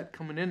headset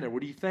coming in there?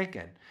 What are you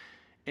thinking?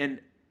 And,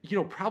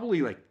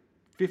 probably like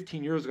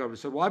 15 years ago, I would have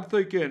said, well, I'm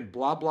thinking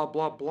blah, blah,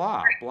 blah,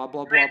 blah, blah,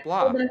 blah, blah,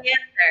 blah.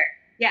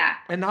 Yeah.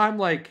 And now I'm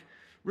like,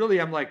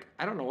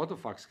 I don't know what the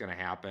fuck's going to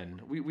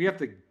happen. We have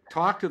to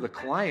talk to the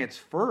clients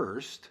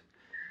first.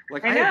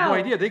 Like, I have no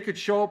idea. They could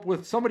show up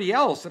with somebody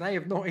else, and I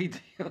have no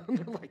idea. And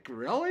they're like,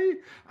 really?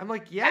 I'm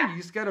like, yeah, you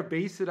just got to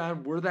base it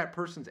on where that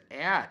person's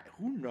at.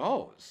 Who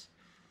knows?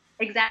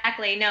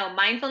 Exactly. No,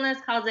 mindfulness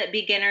calls it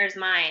beginner's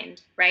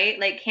mind, right?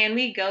 Like, can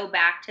we go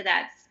back to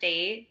that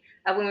state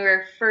of when we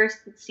were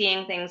first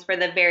seeing things for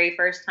the very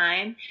first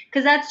time?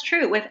 Because that's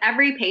true. With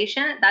every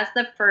patient, that's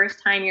the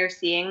first time you're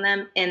seeing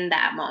them in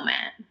that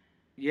moment.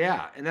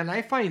 Yeah, and then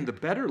I find the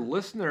better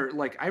listener,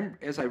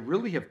 as I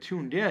really have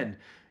tuned in,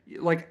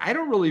 I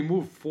don't really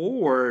move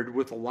forward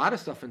with a lot of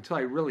stuff until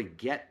I really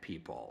get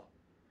people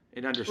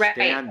and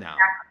understand them.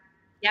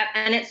 Yep,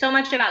 and it's so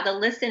much about the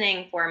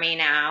listening for me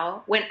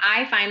now. When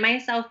I find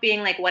myself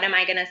being like, what am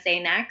I going to say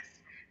next?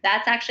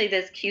 That's actually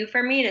this cue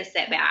for me to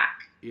sit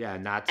back. Yeah,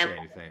 not say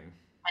anything.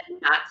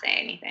 And not say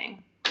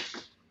anything.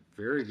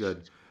 Very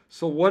good.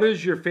 So what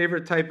is your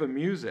favorite type of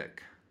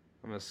music?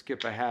 I'm going to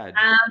skip ahead.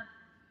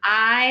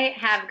 I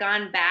have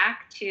gone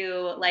back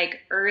to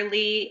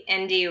early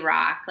indie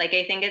rock. I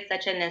think it's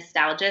such a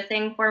nostalgia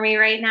thing for me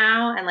right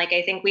now. And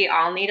I think we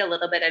all need a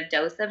little bit of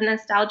dose of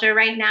nostalgia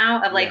right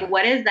now of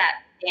what is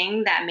that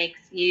thing that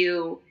makes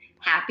you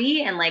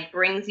happy and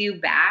brings you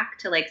back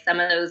to some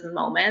of those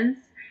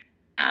moments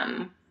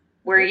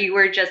where you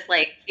were just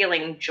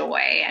feeling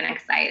joy and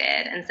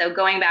excited. And so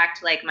going back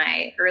to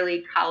my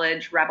early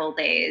college rebel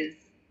days,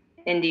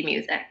 indie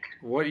music.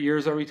 What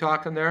years are we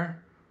talking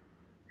there?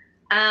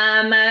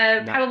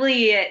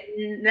 Probably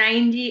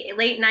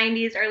late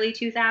 90s, early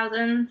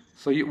 2000s.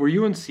 So were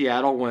you in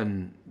Seattle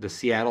when the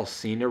Seattle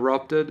scene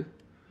erupted?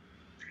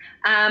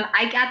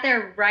 I got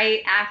there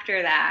right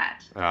after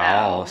that.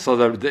 Oh,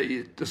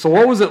 so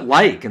what was it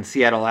like in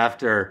Seattle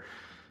after,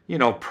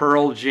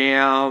 Pearl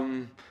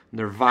Jam,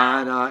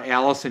 Nirvana,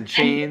 Alice in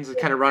Chains, it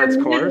kind of run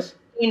its course?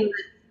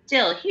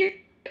 Still huge.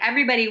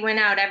 Everybody went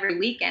out every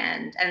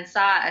weekend and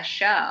saw a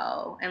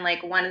show in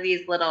one of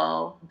these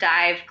little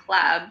dive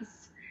clubs.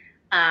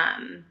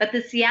 But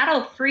the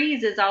Seattle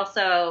freeze is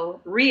also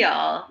real.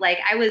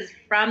 I was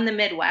from the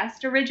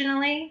Midwest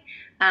originally,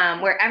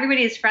 where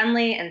everybody is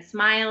friendly and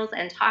smiles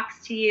and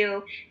talks to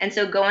you. And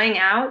so going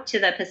out to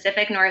the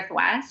Pacific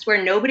Northwest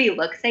where nobody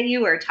looks at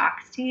you or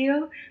talks to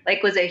you,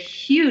 was a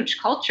huge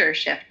culture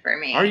shift for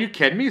me. Are you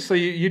kidding me? So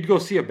you'd go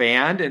see a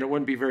band and it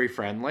wouldn't be very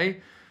friendly?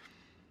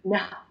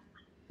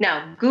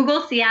 No,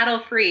 Google Seattle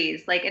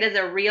freeze. It is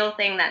a real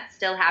thing that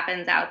still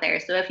happens out there.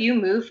 So if you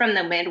move from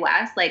the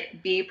Midwest,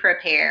 be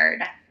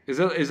prepared. Is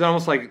it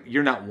almost like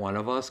you're not one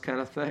of us kind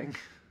of thing?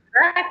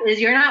 Correct.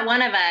 You're not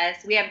one of us.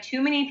 We have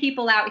too many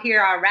people out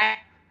here already.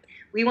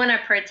 We want to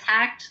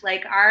protect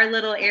our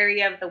little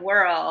area of the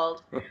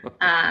world.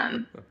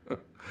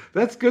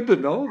 That's good to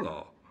know,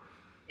 though.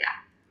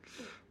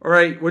 Yeah. All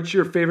right. What's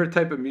your favorite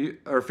type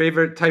of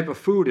favorite type of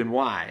food and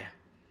why?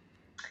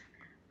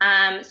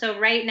 So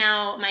right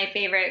now, my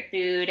favorite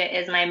food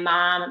is my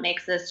mom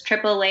makes this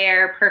triple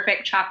layer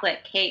perfect chocolate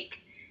cake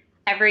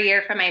every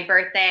year for my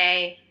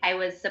birthday. I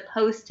was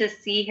supposed to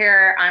see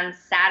her on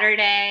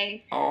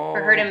Saturday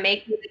for her to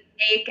make me the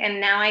cake, and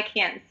now I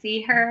can't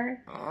see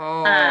her.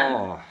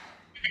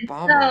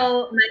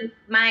 So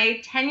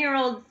my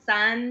 10-year-old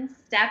son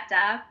stepped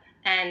up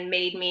and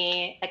made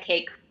me a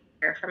cake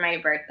for my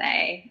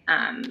birthday,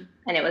 and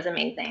it was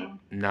amazing.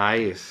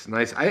 Nice.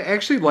 I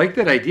actually like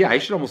that idea. I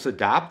should almost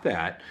adopt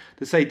that.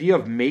 This idea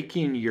of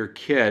making your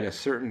kid a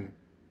certain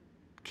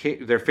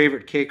cake, their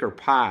favorite cake or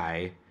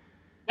pie.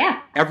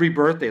 Yeah. Every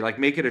birthday,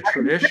 make it a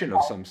tradition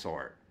of some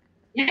sort.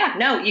 Yeah.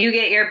 No, you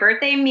get your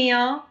birthday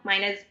meal.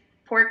 Mine is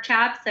pork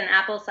chops and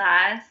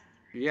applesauce.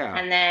 Yeah.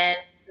 And then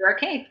your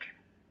cake.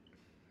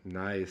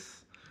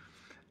 Nice.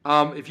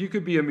 If you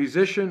could be a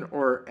musician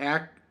or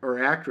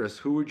actress,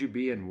 who would you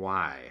be and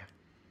why?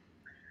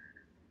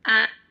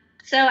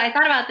 So I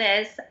thought about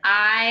this.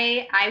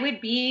 I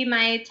would be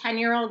my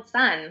 10-year-old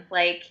son.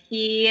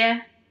 He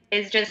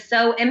is just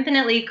so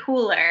infinitely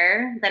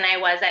cooler than I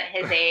was at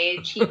his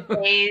age. He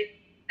plays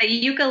the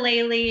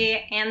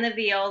ukulele and the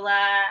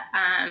viola,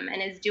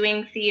 and is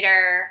doing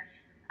theater.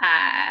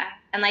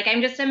 And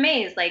I'm just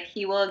amazed.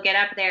 He will get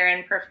up there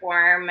and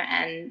perform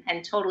and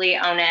totally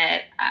own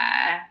it.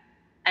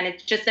 And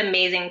it's just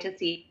amazing to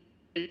see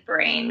his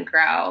brain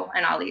grow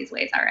in all these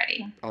ways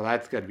already. Oh,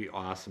 that's got to be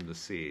awesome to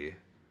see.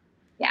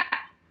 Yeah.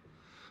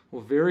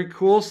 Well, very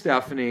cool,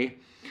 Stephanie.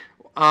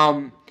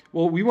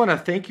 Well, we want to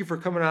thank you for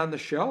coming on the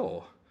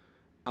show.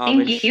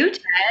 Thank you,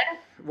 Ted.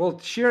 Well,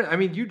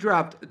 Sharon, you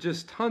dropped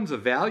just tons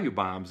of value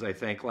bombs, I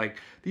think. Like,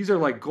 these are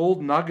like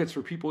gold nuggets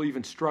for people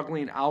even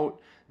struggling out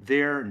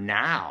there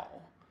now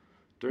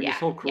during this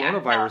whole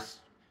coronavirus.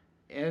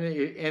 And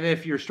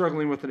if you're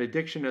struggling with an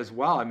addiction as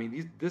well, I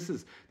mean,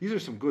 these are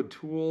some good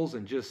tools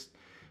and just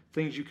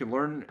things you can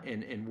learn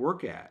and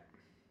work at.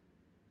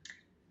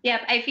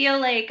 Yep, I feel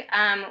like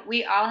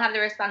we all have the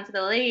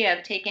responsibility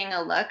of taking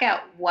a look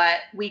at what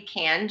we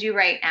can do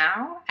right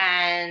now.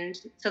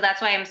 And so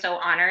that's why I'm so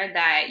honored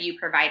that you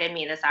provided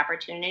me this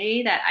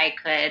opportunity that I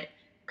could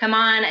come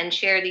on and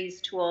share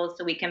these tools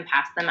so we can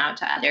pass them out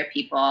to other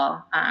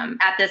people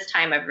at this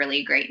time of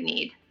really great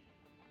need.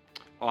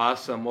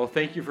 Awesome. Well,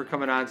 thank you for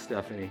coming on,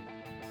 Stephanie.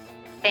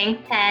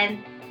 Thanks, Ted.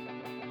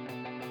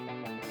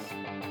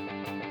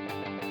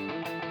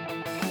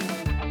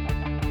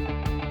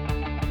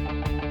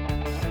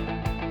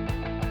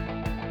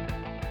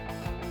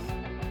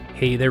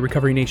 Hey there,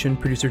 Recovery Nation.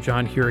 Producer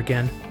John here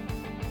again.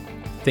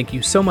 Thank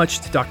you so much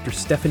to Dr.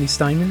 Stephanie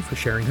Steinman for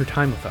sharing her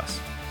time with us.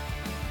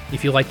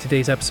 If you liked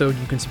today's episode,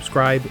 you can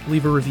subscribe,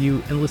 leave a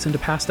review, and listen to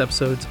past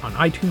episodes on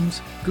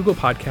iTunes, Google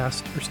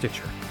Podcasts, or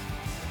Stitcher.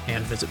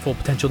 And visit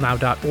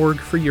fullpotentialnow.org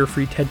for your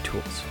free TED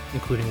tools,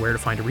 including where to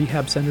find a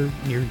rehab center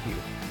near you.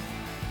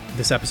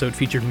 This episode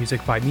featured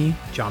music by me,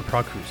 John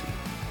Procruzzi.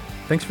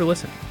 Thanks for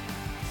listening.